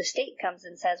 that the state comes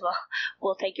and says, well,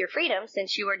 we'll take your freedom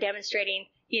since you were demonstrating,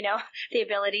 the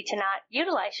ability to not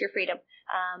utilize your freedom.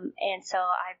 And so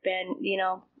I've been,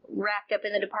 wrapped up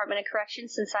in the Department of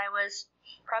Corrections since I was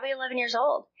probably 11 years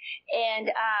old. And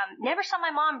never saw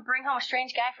my mom bring home a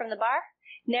strange guy from the bar.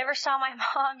 Never saw my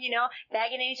mom,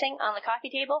 bagging anything on the coffee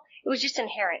table. It was just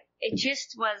inherent. It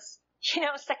just was,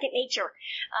 second nature.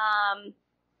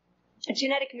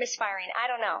 Genetic misfiring. I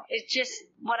don't know. It's just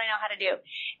what I know how to do.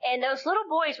 And those little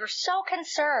boys were so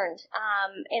concerned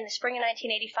in the spring of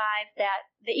 1985 that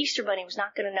the Easter Bunny was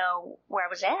not going to know where I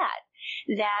was at,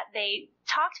 that they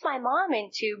talked my mom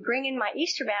into bringing my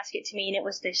Easter basket to me, and it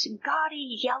was this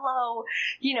gaudy yellow,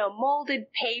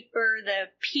 molded paper, the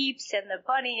peeps and the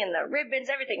bunny and the ribbons,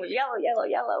 everything was yellow, yellow,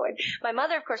 yellow. And my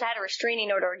mother, of course, had a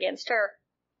restraining order against her.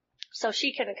 So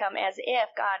she couldn't come, as if,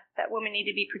 God, that woman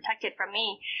needed to be protected from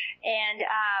me. And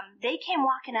they came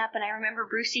walking up, and I remember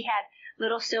Brucey had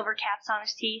little silver caps on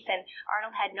his teeth, and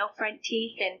Arnold had no front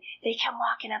teeth, and they come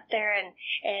walking up there, and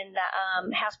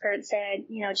the house parent said,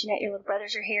 Jeanette, your little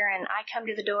brothers are here, and I come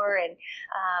to the door and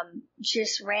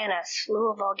just ran a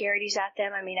slew of vulgarities at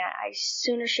them. I mean, I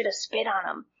sooner should have spit on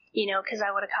them, because I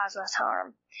would have caused less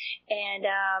harm. And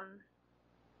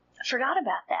forgot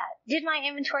about that. Did my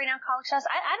inventory in Alcoholics Anonymous.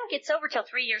 I don't get sober till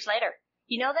 3 years later.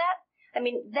 You know that? I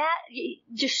mean,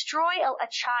 destroy a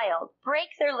child, break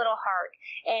their little heart,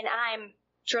 and I'm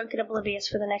drunk and oblivious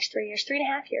for the next 3 years,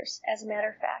 3.5 years, as a matter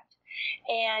of fact.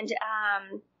 And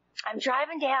I'm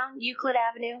driving down Euclid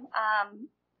Avenue,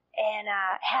 and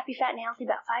happy, fat, and healthy,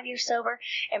 about 5 years sober,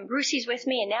 and Brucey's with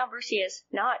me, and now Brucey is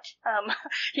not,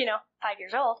 5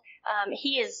 years old.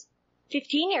 He is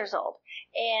 15 years old,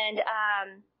 and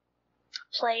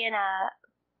playing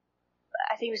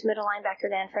I think he was middle linebacker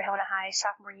then for Helena High,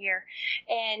 sophomore year.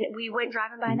 And we went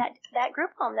driving by that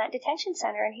group home, that detention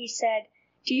center, and he said,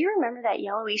 do you remember that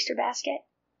yellow Easter basket?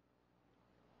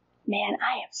 Man,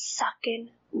 I am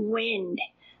sucking wind.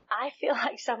 I feel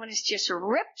like someone has just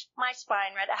ripped my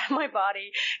spine right out of my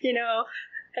body, and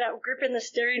I'm gripping the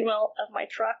steering wheel of my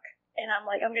truck, and I'm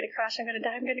like, I'm going to crash, I'm going to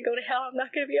die, I'm going to go to hell, I'm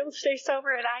not going to be able to stay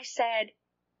sober. And I said,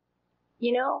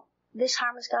 this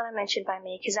harm is not mentioned by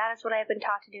me, because that is what I've been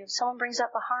taught to do. If someone brings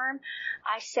up a harm,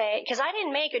 I say, because I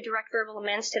didn't make a direct verbal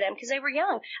amends to them because they were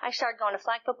young. I started going to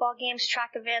flag football games,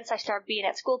 track events. I started being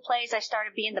at school plays. I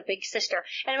started being the big sister.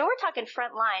 And I mean, we're talking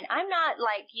front line. I'm not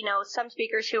like, some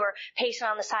speakers who are pacing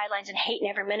on the sidelines and hating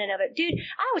every minute of it. Dude,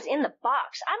 I was in the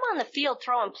box. I'm on the field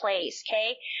throwing plays,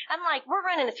 okay? I'm like, we're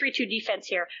running a 3-2 defense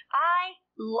here. I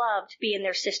loved being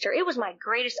their sister. It was my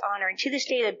greatest honor. And to this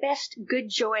day, the best good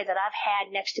joy that I've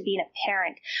had next to being a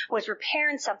parent was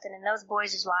repairing something in those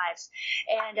boys' lives.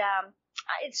 And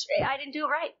I didn't do it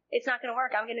right. It's not going to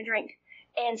work. I'm going to drink.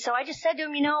 And so I just said to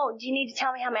him, do you need to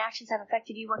tell me how my actions have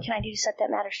affected you? What can I do to set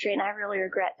that matter straight? And I really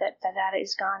regret that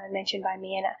is gone and mentioned by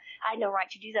me. And I had no right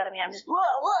to do that. I mean, I'm just, blah,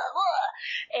 blah, blah.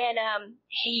 And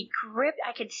he gripped,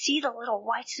 I could see the little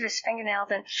whites of his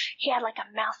fingernails, and he had like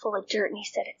a mouthful of dirt, and he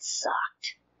said it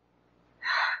sucked.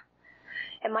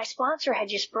 And my sponsor had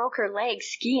just broke her leg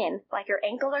skiing, like her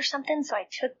ankle or something. So I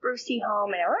took Brucey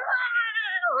home and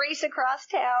race across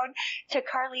town to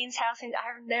Carlene's house, and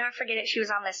I'll never forget it. She was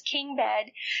on this king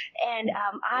bed, and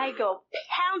I go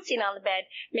pouncing on the bed.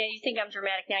 Man, you think I'm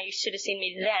dramatic now. You should have seen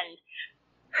me then.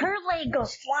 Her leg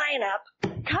goes flying up,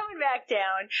 coming back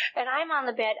down, and I'm on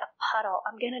the bed, a puddle.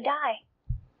 I'm going to die.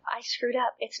 I screwed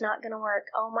up. It's not going to work.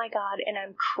 Oh, my God. And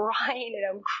I'm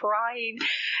crying,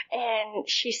 and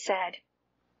she said,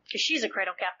 because she's a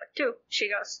cradle Catholic, too, she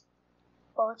goes,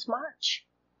 well, it's March.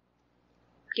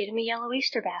 Get him a yellow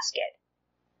Easter basket.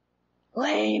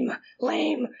 Lame.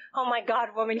 Oh my God,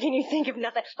 woman, can you think of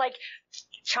nothing? Like,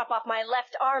 chop off my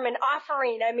left arm and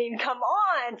offering. I mean, come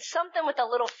on. Something with a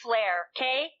little flair,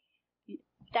 okay?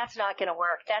 That's not going to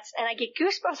work. And I get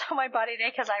goosebumps on my body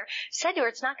today because I said to her,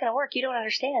 it's not going to work. You don't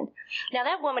understand. Now,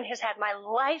 that woman has had my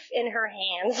life in her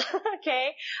hands,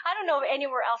 okay? I don't know of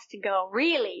anywhere else to go,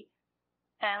 really.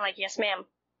 And I'm like, yes, ma'am.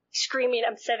 Screaming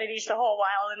obscenities the whole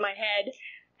while in my head.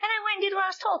 And I went and did what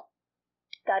I was told.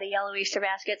 Got a yellow Easter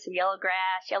basket, some yellow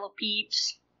grass, yellow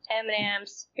peeps,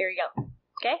 M&Ms. Here you go.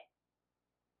 Okay?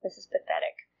 This is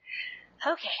pathetic.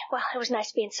 Okay, well, it was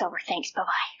nice being sober. Thanks.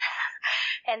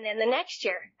 Bye-bye. And then the next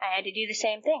year, I had to do the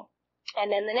same thing.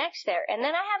 And then the next year. And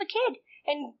then I have a kid.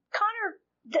 And Connor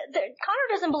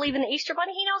doesn't believe in the Easter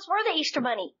Bunny. He knows we're the Easter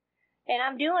Bunny. And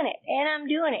I'm doing it.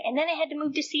 And then I had to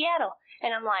move to Seattle.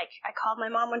 And I'm like, I called my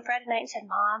mom one Friday night and said,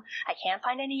 Mom, I can't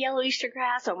find any yellow Easter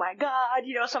grass. Oh my God.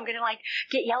 So I'm going to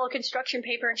get yellow construction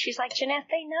paper. And she's like, Jeanette,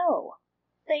 they know.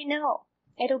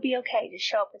 It'll be okay. Just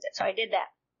show up with it. So I did that.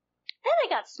 Then I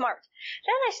got smart.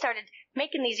 Then I started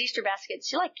making these Easter baskets,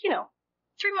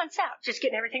 3 months out, just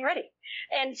getting everything ready.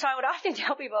 And so I would often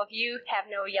tell people, if you have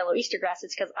no yellow Easter grass,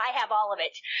 it's because I have all of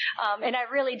it. And I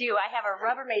really do. I have a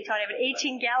Rubbermaid tote. I have an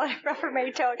 18-gallon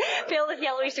Rubbermaid tote filled with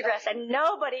yellow Easter grass. And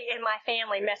nobody in my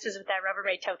family messes with that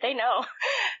Rubbermaid tote. They know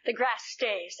the grass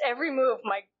stays. Every move,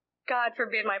 my God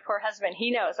forbid, my poor husband, he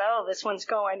knows, this one's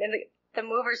going. And the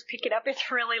movers pick it up.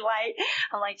 It's really light.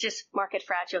 I'm like, just mark it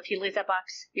fragile. If you lose that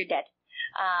box, you're dead.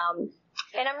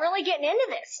 And I'm really getting into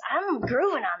this. I'm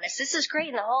grooving on this. This is great.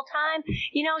 And the whole time,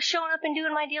 showing up and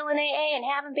doing my deal in AA and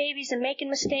having babies and making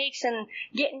mistakes and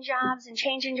getting jobs and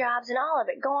changing jobs and all of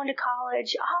it, going to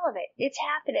college, all of it. It's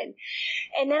happening.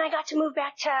 And then I got to move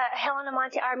back to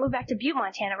moved back to Butte,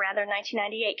 Montana, rather, in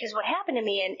 1998. Because what happened to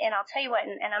me, and I'll tell you what,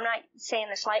 and I'm not saying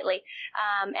this lightly,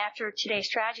 after today's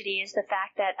tragedy, is the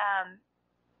fact that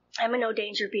I'm in no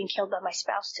danger of being killed by my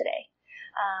spouse today.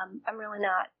 I'm really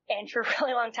not. And for a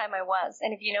really long time I was.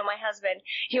 And if you know my husband,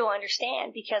 you'll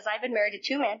understand, because I've been married to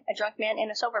two men, a drunk man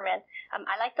and a sober man.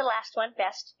 I like the last one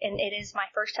best, and it is my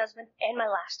first husband and my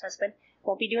last husband.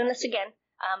 Won't be doing this again.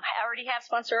 I already have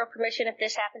sponsorial permission. If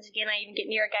this happens again, I even get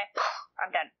near a guy,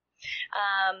 I'm done.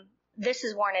 This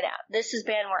has worn it out. This has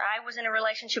been where I was in a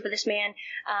relationship with this man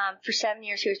for 7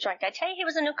 years. He was drunk. Did I tell you he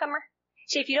was a newcomer?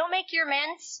 See, if you don't make your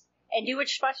amends and do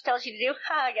what your sponsor tells you to do,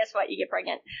 guess what? You get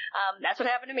pregnant. That's what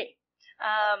happened to me.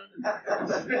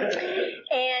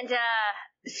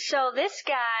 So this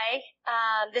guy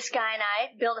and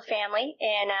I build a family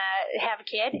and have a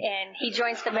kid, and he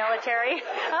joins the military.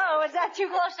 Oh, was that too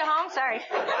close to home? Sorry.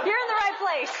 You're in the right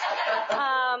place.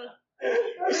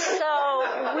 So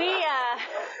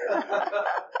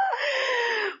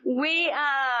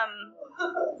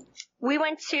we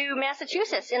went to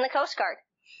Massachusetts in the Coast Guard.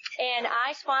 And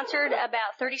I sponsored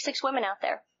about 36 women out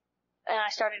there. And I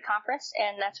started a conference,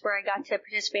 and that's where I got to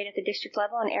participate at the district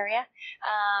level and area.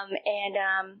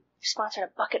 And sponsored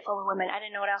a bucket full of women. I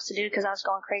didn't know what else to do because I was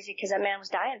going crazy because that man was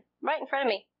dying right in front of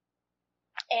me.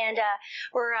 And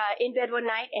we're in bed one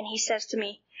night, and he says to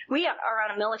me, we are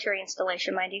on a military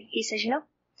installation, mind you. He says,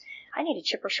 I need a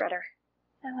chipper shredder.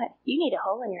 I went, you need a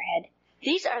hole in your head.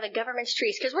 These are the government's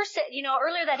trees. Because we're sitting,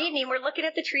 earlier that evening, we're looking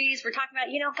at the trees. We're talking about,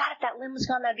 God, if that limb was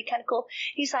gone, that'd be kind of cool.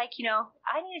 He's like,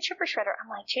 I need a chipper shredder. I'm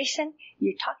like, Jason,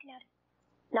 you're talking out.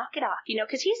 Knock it off,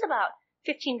 because he's about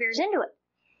 15 beers into it.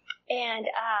 And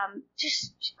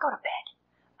just go to bed.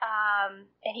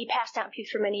 And he passed out and puked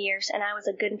for many years. And I was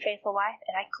a good and faithful wife,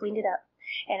 and I cleaned it up.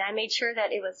 And I made sure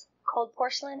that it was cold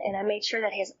porcelain, and I made sure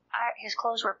that his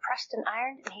clothes were pressed and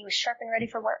ironed, and he was sharp and ready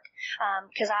for work,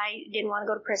 because I didn't want to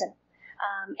go to prison.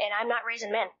 And I'm not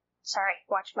raising men. Sorry,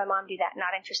 watched my mom do that.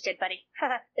 Not interested, buddy.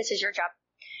 This is your job.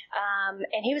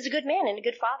 And he was a good man and a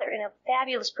good father and a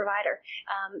fabulous provider.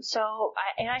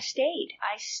 I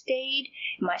stayed.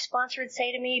 My sponsor would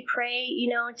say to me, pray,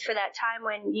 it's for that time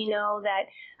when you know that,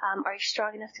 are you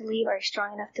strong enough to leave? Are you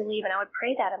strong enough to leave? And I would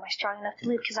pray that, am I strong enough to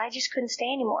leave? Because I just couldn't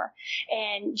stay anymore.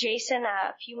 And Jason,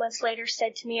 a few months later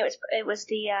said to me, it was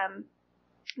the,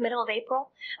 middle of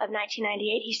April of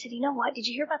 1998. He said, you know what? Did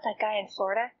you hear about that guy in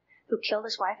Florida who killed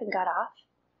his wife and got off?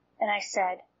 And I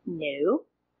said, no.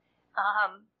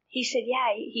 He said,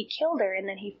 yeah, he killed her, and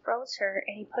then he froze her,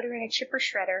 and he put her in a chipper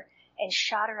shredder and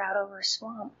shot her out over a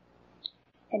swamp.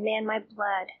 And man, my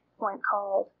blood went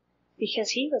cold because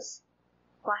he was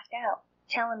blacked out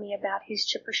telling me about his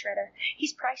chipper shredder.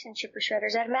 He's pricing chipper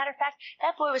shredders. As a matter of fact,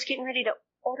 that boy was getting ready to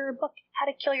order a book, How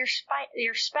to Kill Your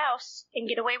Spouse and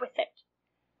Get Away with It.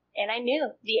 And I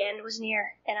knew the end was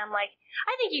near. And I'm like,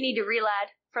 I think you need to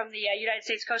relad from the United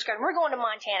States Coast Guard. We're going to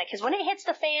Montana, because when it hits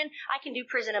the fan, I can do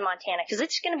prison in Montana, because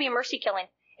it's going to be a mercy killing.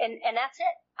 And that's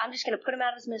it. I'm just going to put him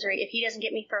out of his misery if he doesn't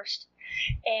get me first.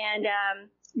 And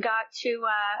got to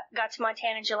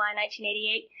Montana in July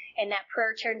 1988, and that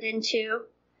prayer turned into,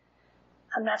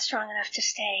 I'm not strong enough to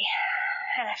stay.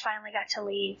 And I finally got to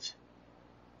leave.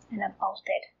 And I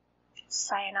bolted.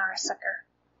 Sayonara, sucker.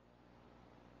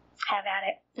 Have at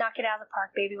it. Knock it out of the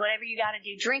park, baby. Whatever you got to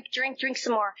do. Drink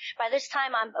some more. By this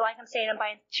time, I'm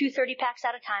buying 2 30-packs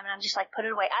at a time, and I'm just like, put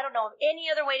it away. I don't know of any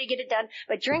other way to get it done,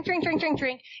 but drink.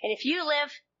 And if you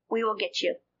live, we will get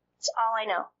you. That's all I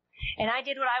know. And I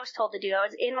did what I was told to do. I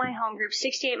was in my home group,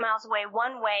 68 miles away,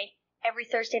 one way, every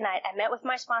Thursday night. I met with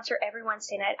my sponsor every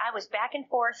Wednesday night. I was back and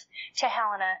forth to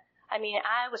Helena. I mean,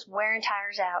 I was wearing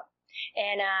tires out.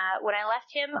 And when I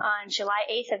left him on July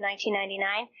 8th of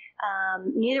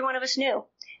 1999, neither one of us knew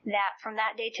that from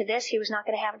that day to this, he was not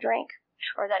going to have a drink,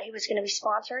 or that he was going to be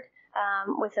sponsored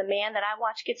with a man that I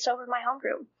watched get sober in my home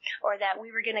group, or that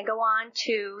we were going to go on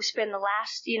to spend the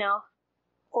last,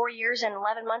 4 years and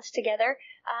 11 months together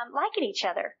liking each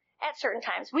other. At certain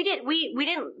times. We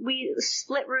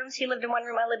split rooms. He lived in one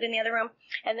room, I lived in the other room.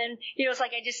 And then, it's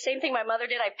like same thing my mother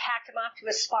did. I packed him off to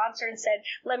his sponsor and said,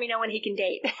 let me know when he can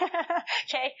date.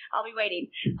 Okay? I'll be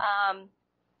waiting.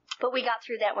 But we got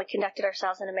through that, and we conducted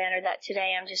ourselves in a manner that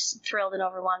today I'm just thrilled and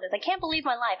overwhelmed with. I can't believe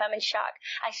my life. I'm in shock.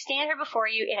 I stand here before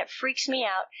you, and it freaks me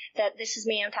out that this is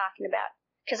me I'm talking about.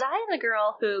 Because I am the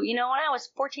girl who, when I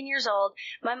was 14 years old,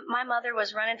 my mother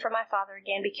was running for my father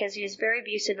again because he was very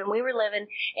abusive, and we were living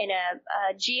in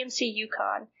a GMC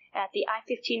Yukon at the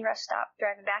I-15 rest stop,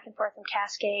 driving back and forth from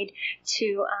Cascade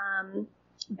to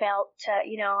Belt to,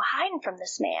 hiding from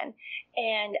this man,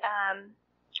 and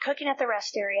cooking at the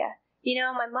rest area.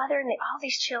 My mother and all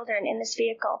these children in this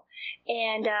vehicle,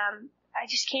 and I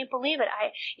just can't believe it.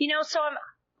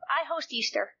 I host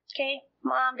Easter, okay?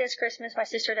 Mom does Christmas, my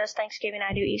sister does Thanksgiving,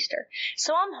 I do Easter.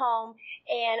 So I'm home,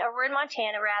 or we're in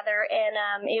Montana rather,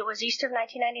 and it was Easter of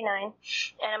 1999,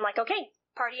 and I'm like, okay,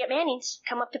 party at Manning's,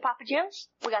 come up to Papa Jim's,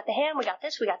 we got the ham, we got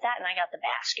this, we got that, and I got the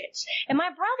baskets. And my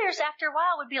brothers, after a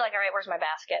while, would be like, all right, where's my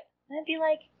basket? And I'd be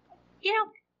like, get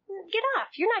off.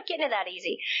 You're not getting it that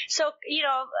easy. So,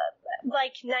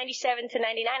 like 97 to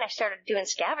 99, I started doing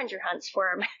scavenger hunts for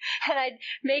him. And I'd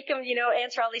make them,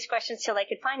 answer all these questions till they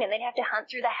could find him. They'd have to hunt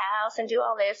through the house and do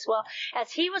all this. Well,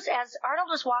 as Arnold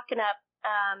was walking up,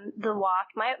 the walk,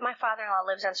 my father-in-law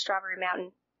lives on Strawberry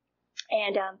Mountain,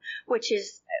 and, which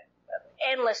is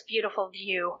endless beautiful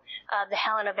view of the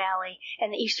Helena Valley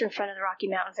and the eastern front of the Rocky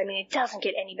Mountains. I mean, it doesn't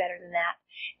get any better than that.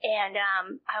 And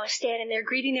I was standing there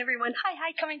greeting everyone.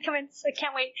 Hi, come in. So I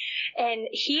can't wait. And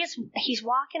he's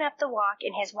walking up the walk,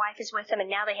 and his wife is with him, and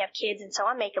now they have kids. And so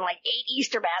I'm making like 8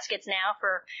 Easter baskets now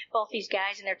for both these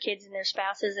guys and their kids and their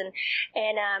spouses.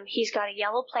 And he's got a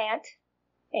yellow plant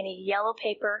and a yellow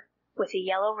paper with a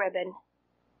yellow ribbon.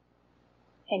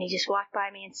 And he just walked by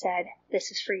me and said, "This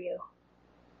is for you."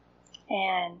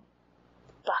 And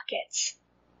buckets,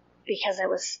 because I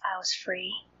was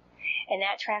free. And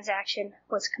that transaction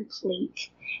was complete.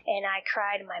 And I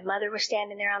cried, and my mother was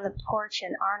standing there on the porch,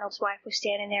 and Arnold's wife was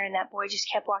standing there, and that boy just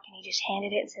kept walking. He just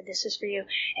handed it and said, "This is for you."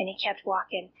 And he kept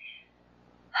walking.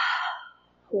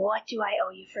 What do I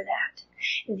owe you for that?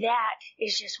 That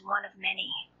is just one of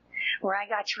many, where I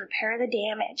got to repair the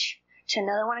damage to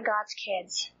another one of God's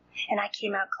kids, and I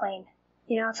came out clean.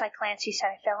 It's like Clancy said,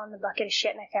 I fell in the bucket of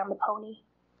shit and I found the pony.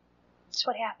 That's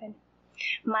what happened.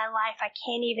 my life, I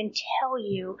can't even tell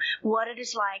you what it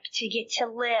is like to get to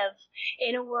live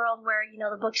in a world where,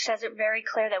 the book says it very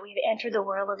clear that we've entered the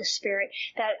world of the Spirit,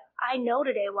 that I know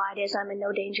today why it is I'm in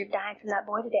no danger of dying from that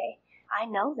boy today. I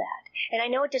know that. And I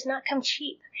know it does not come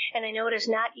cheap. And I know it is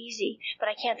not easy. But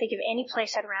I can't think of any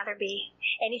place I'd rather be.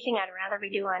 Anything I'd rather be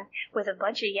doing with a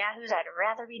bunch of yahoos I'd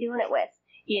rather be doing it with.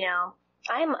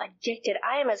 I am addicted.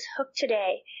 I am as hooked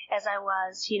today as I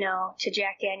was, to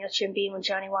Jack Daniels, Jim Beam, when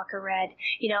Johnny Walker Red.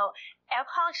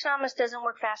 Alcoholics Anonymous doesn't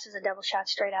work fast as a double shot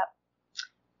straight up.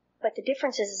 But the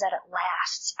difference is that it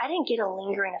lasts. I didn't get a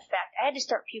lingering effect. I had to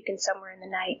start puking somewhere in the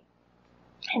night.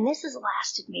 And this has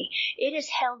lasted me. It has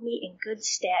held me in good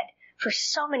stead for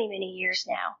so many, many years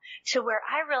now, to where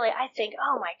I think,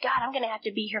 oh my God, I'm going to have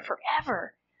to be here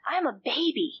forever. I am a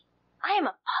baby. I am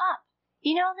a pup.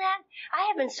 You know that? I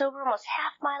have been sober almost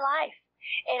half my life.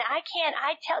 And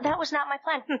that was not my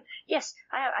plan. Yes,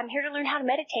 I'm here to learn how to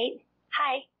meditate.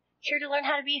 Hi. Here to learn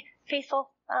how to be a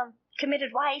faithful,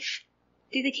 committed wife.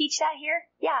 Do they teach that here?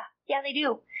 Yeah, they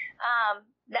do.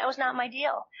 That was not my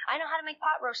deal. I know how to make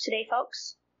pot roast today,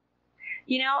 folks.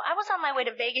 I was on my way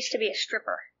to Vegas to be a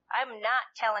stripper. I'm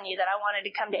not telling you that I wanted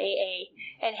to come to AA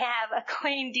and have a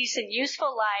clean, decent,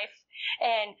 useful life.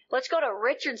 And let's go to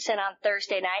Richardson on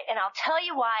Thursday night, and I'll tell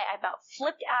you why I about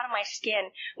flipped out of my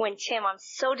skin when, Tim, I'm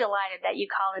so delighted that you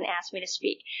called and asked me to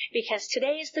speak. Because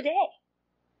today is the day.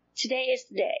 Today is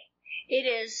the day. It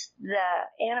is the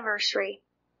anniversary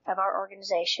of our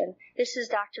organization. This is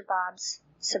Dr. Bob's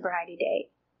sobriety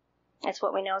date. That's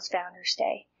what we know as Founders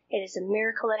Day. It is a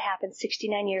miracle that happened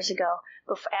 69 years ago.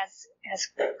 As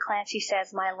Clancy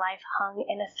says, my life hung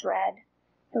in a thread.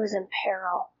 It was in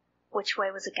peril. Which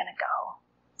way was it going to go?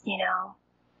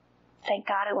 Thank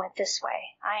God it went this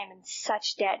way. I am in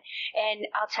such debt. And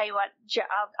I'll tell you what,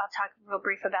 I'll talk real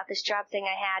brief about this job thing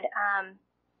I had.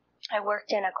 I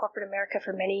worked in a corporate America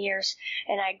for many years,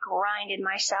 and I grinded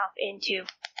myself into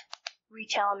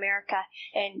retail America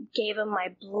and gave them my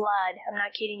blood. I'm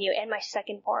not kidding you. And my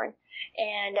second born.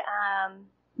 And,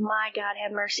 my God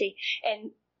have mercy.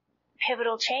 And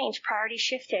pivotal change, priority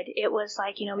shifted. It was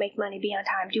like, make money, be on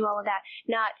time, do all of that.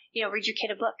 Not, read your kid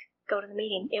a book, go to the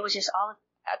meeting. It was just all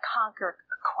conquer,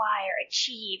 acquire,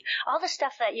 achieve, all the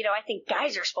stuff that, I think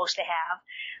guys are supposed to have.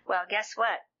 Well, guess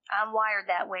what? I'm wired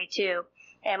that way too.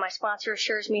 And my sponsor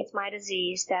assures me it's my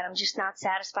disease, that I'm just not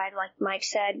satisfied, like Mike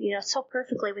said, so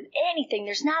perfectly with anything.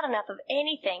 There's not enough of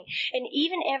anything. And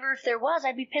even ever if there was,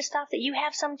 I'd be pissed off that you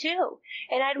have some too.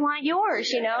 And I'd want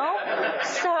yours,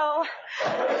 So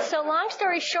long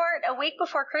story short, a week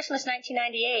before Christmas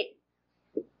 1998,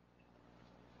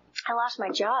 I lost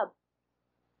my job.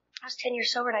 I was 10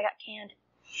 years sober and I got canned.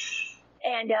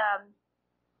 And,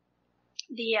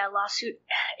 the lawsuit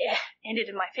ended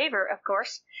in my favor, of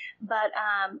course, but,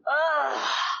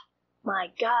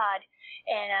 my God.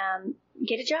 And,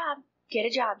 get a job,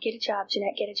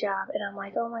 Jeanette, get a job. And I'm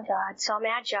like, oh my God. So I'm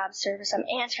at job service. I'm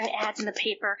answering ads in the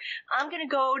paper. I'm going to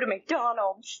go to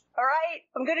McDonald's. All right.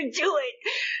 I'm going to do it.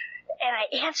 And I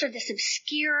answered this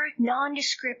obscure,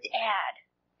 nondescript ad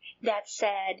that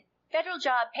said, federal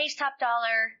job, pays top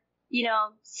dollar,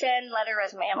 send letter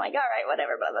resume. I'm like, all right,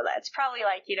 whatever, blah, blah, blah. It's probably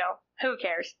like, who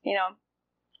cares?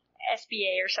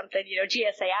 SBA or something,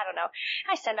 GSA, I don't know.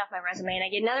 I send off my resume and I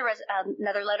get another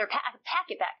letter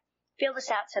packet back. Fill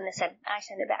this out, send this in. I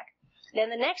send it back. Then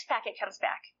the next packet comes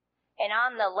back. And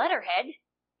on the letterhead,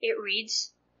 it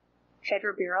reads,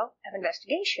 Federal Bureau of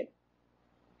Investigation.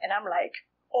 And I'm like,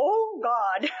 oh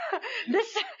God,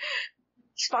 this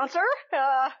sponsor,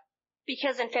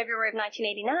 because in February of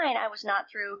 1989, I was not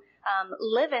through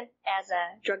living as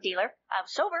a drug dealer. I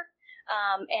was sober.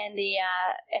 And the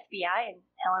FBI in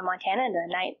Helen, Montana, and the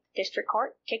 9th District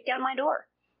Court kicked down my door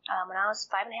when I was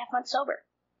 5.5 months sober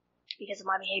because of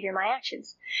my behavior and my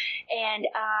actions. And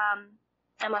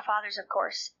my father's, of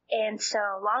course. And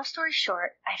so, long story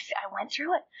short, I went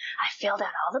through it. I filled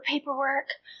out all the paperwork.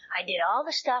 I did all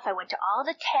the stuff. I went to all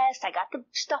the tests. I got the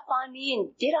stuff on me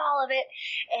and did all of it.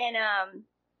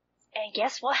 And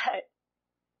guess what?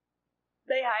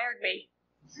 They hired me.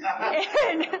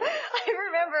 And I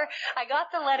remember I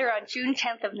got the letter on June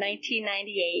 10th of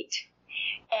 1998,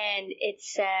 and it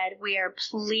said, we are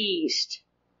pleased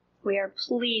to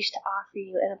offer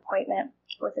you an appointment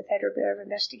with the Federal Bureau of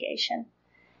Investigation.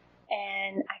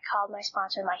 And I called my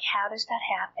sponsor. I'm like, how does that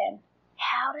happen?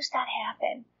 How does that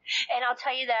happen? And I'll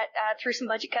tell you that through some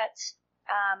budget cuts,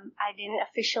 I didn't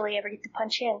officially ever get to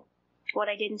punch in. What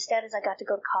I did instead is I got to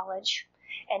go to college.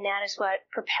 And that is what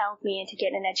propelled me into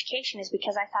getting an education, is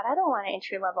because I thought, I don't want an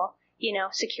entry level,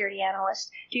 security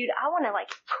analyst. Dude, I want to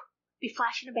be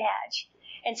flashing a badge.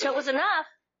 And so it was enough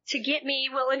to get me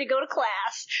willing to go to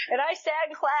class. And I sat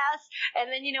in class,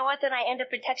 and then you know what? Then I end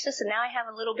up in Texas, and now I have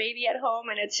a little baby at home,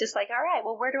 and it's just like, all right,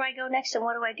 well, where do I go next, and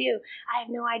what do I do? I have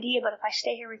no idea, but if I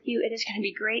stay here with you, it is going to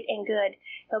be great and good.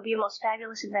 It'll be a most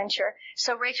fabulous adventure.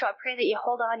 So, Rachel, I pray that you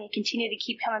hold on, you continue to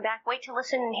keep coming back. Wait to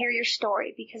listen and hear your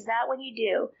story, because that when you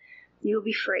do, you will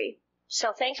be free.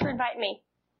 So thanks for inviting me.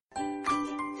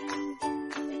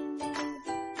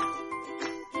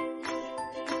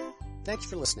 Thanks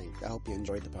for listening. I hope you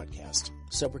enjoyed the podcast.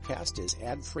 Sobercast is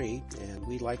ad-free, and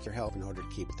we'd like your help in order to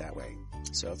keep it that way.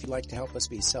 So if you'd like to help us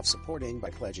be self-supporting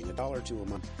by pledging $1 or $2 a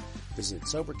month, visit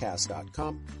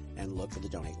Sobercast.com and look for the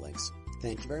donate links.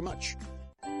 Thank you very much.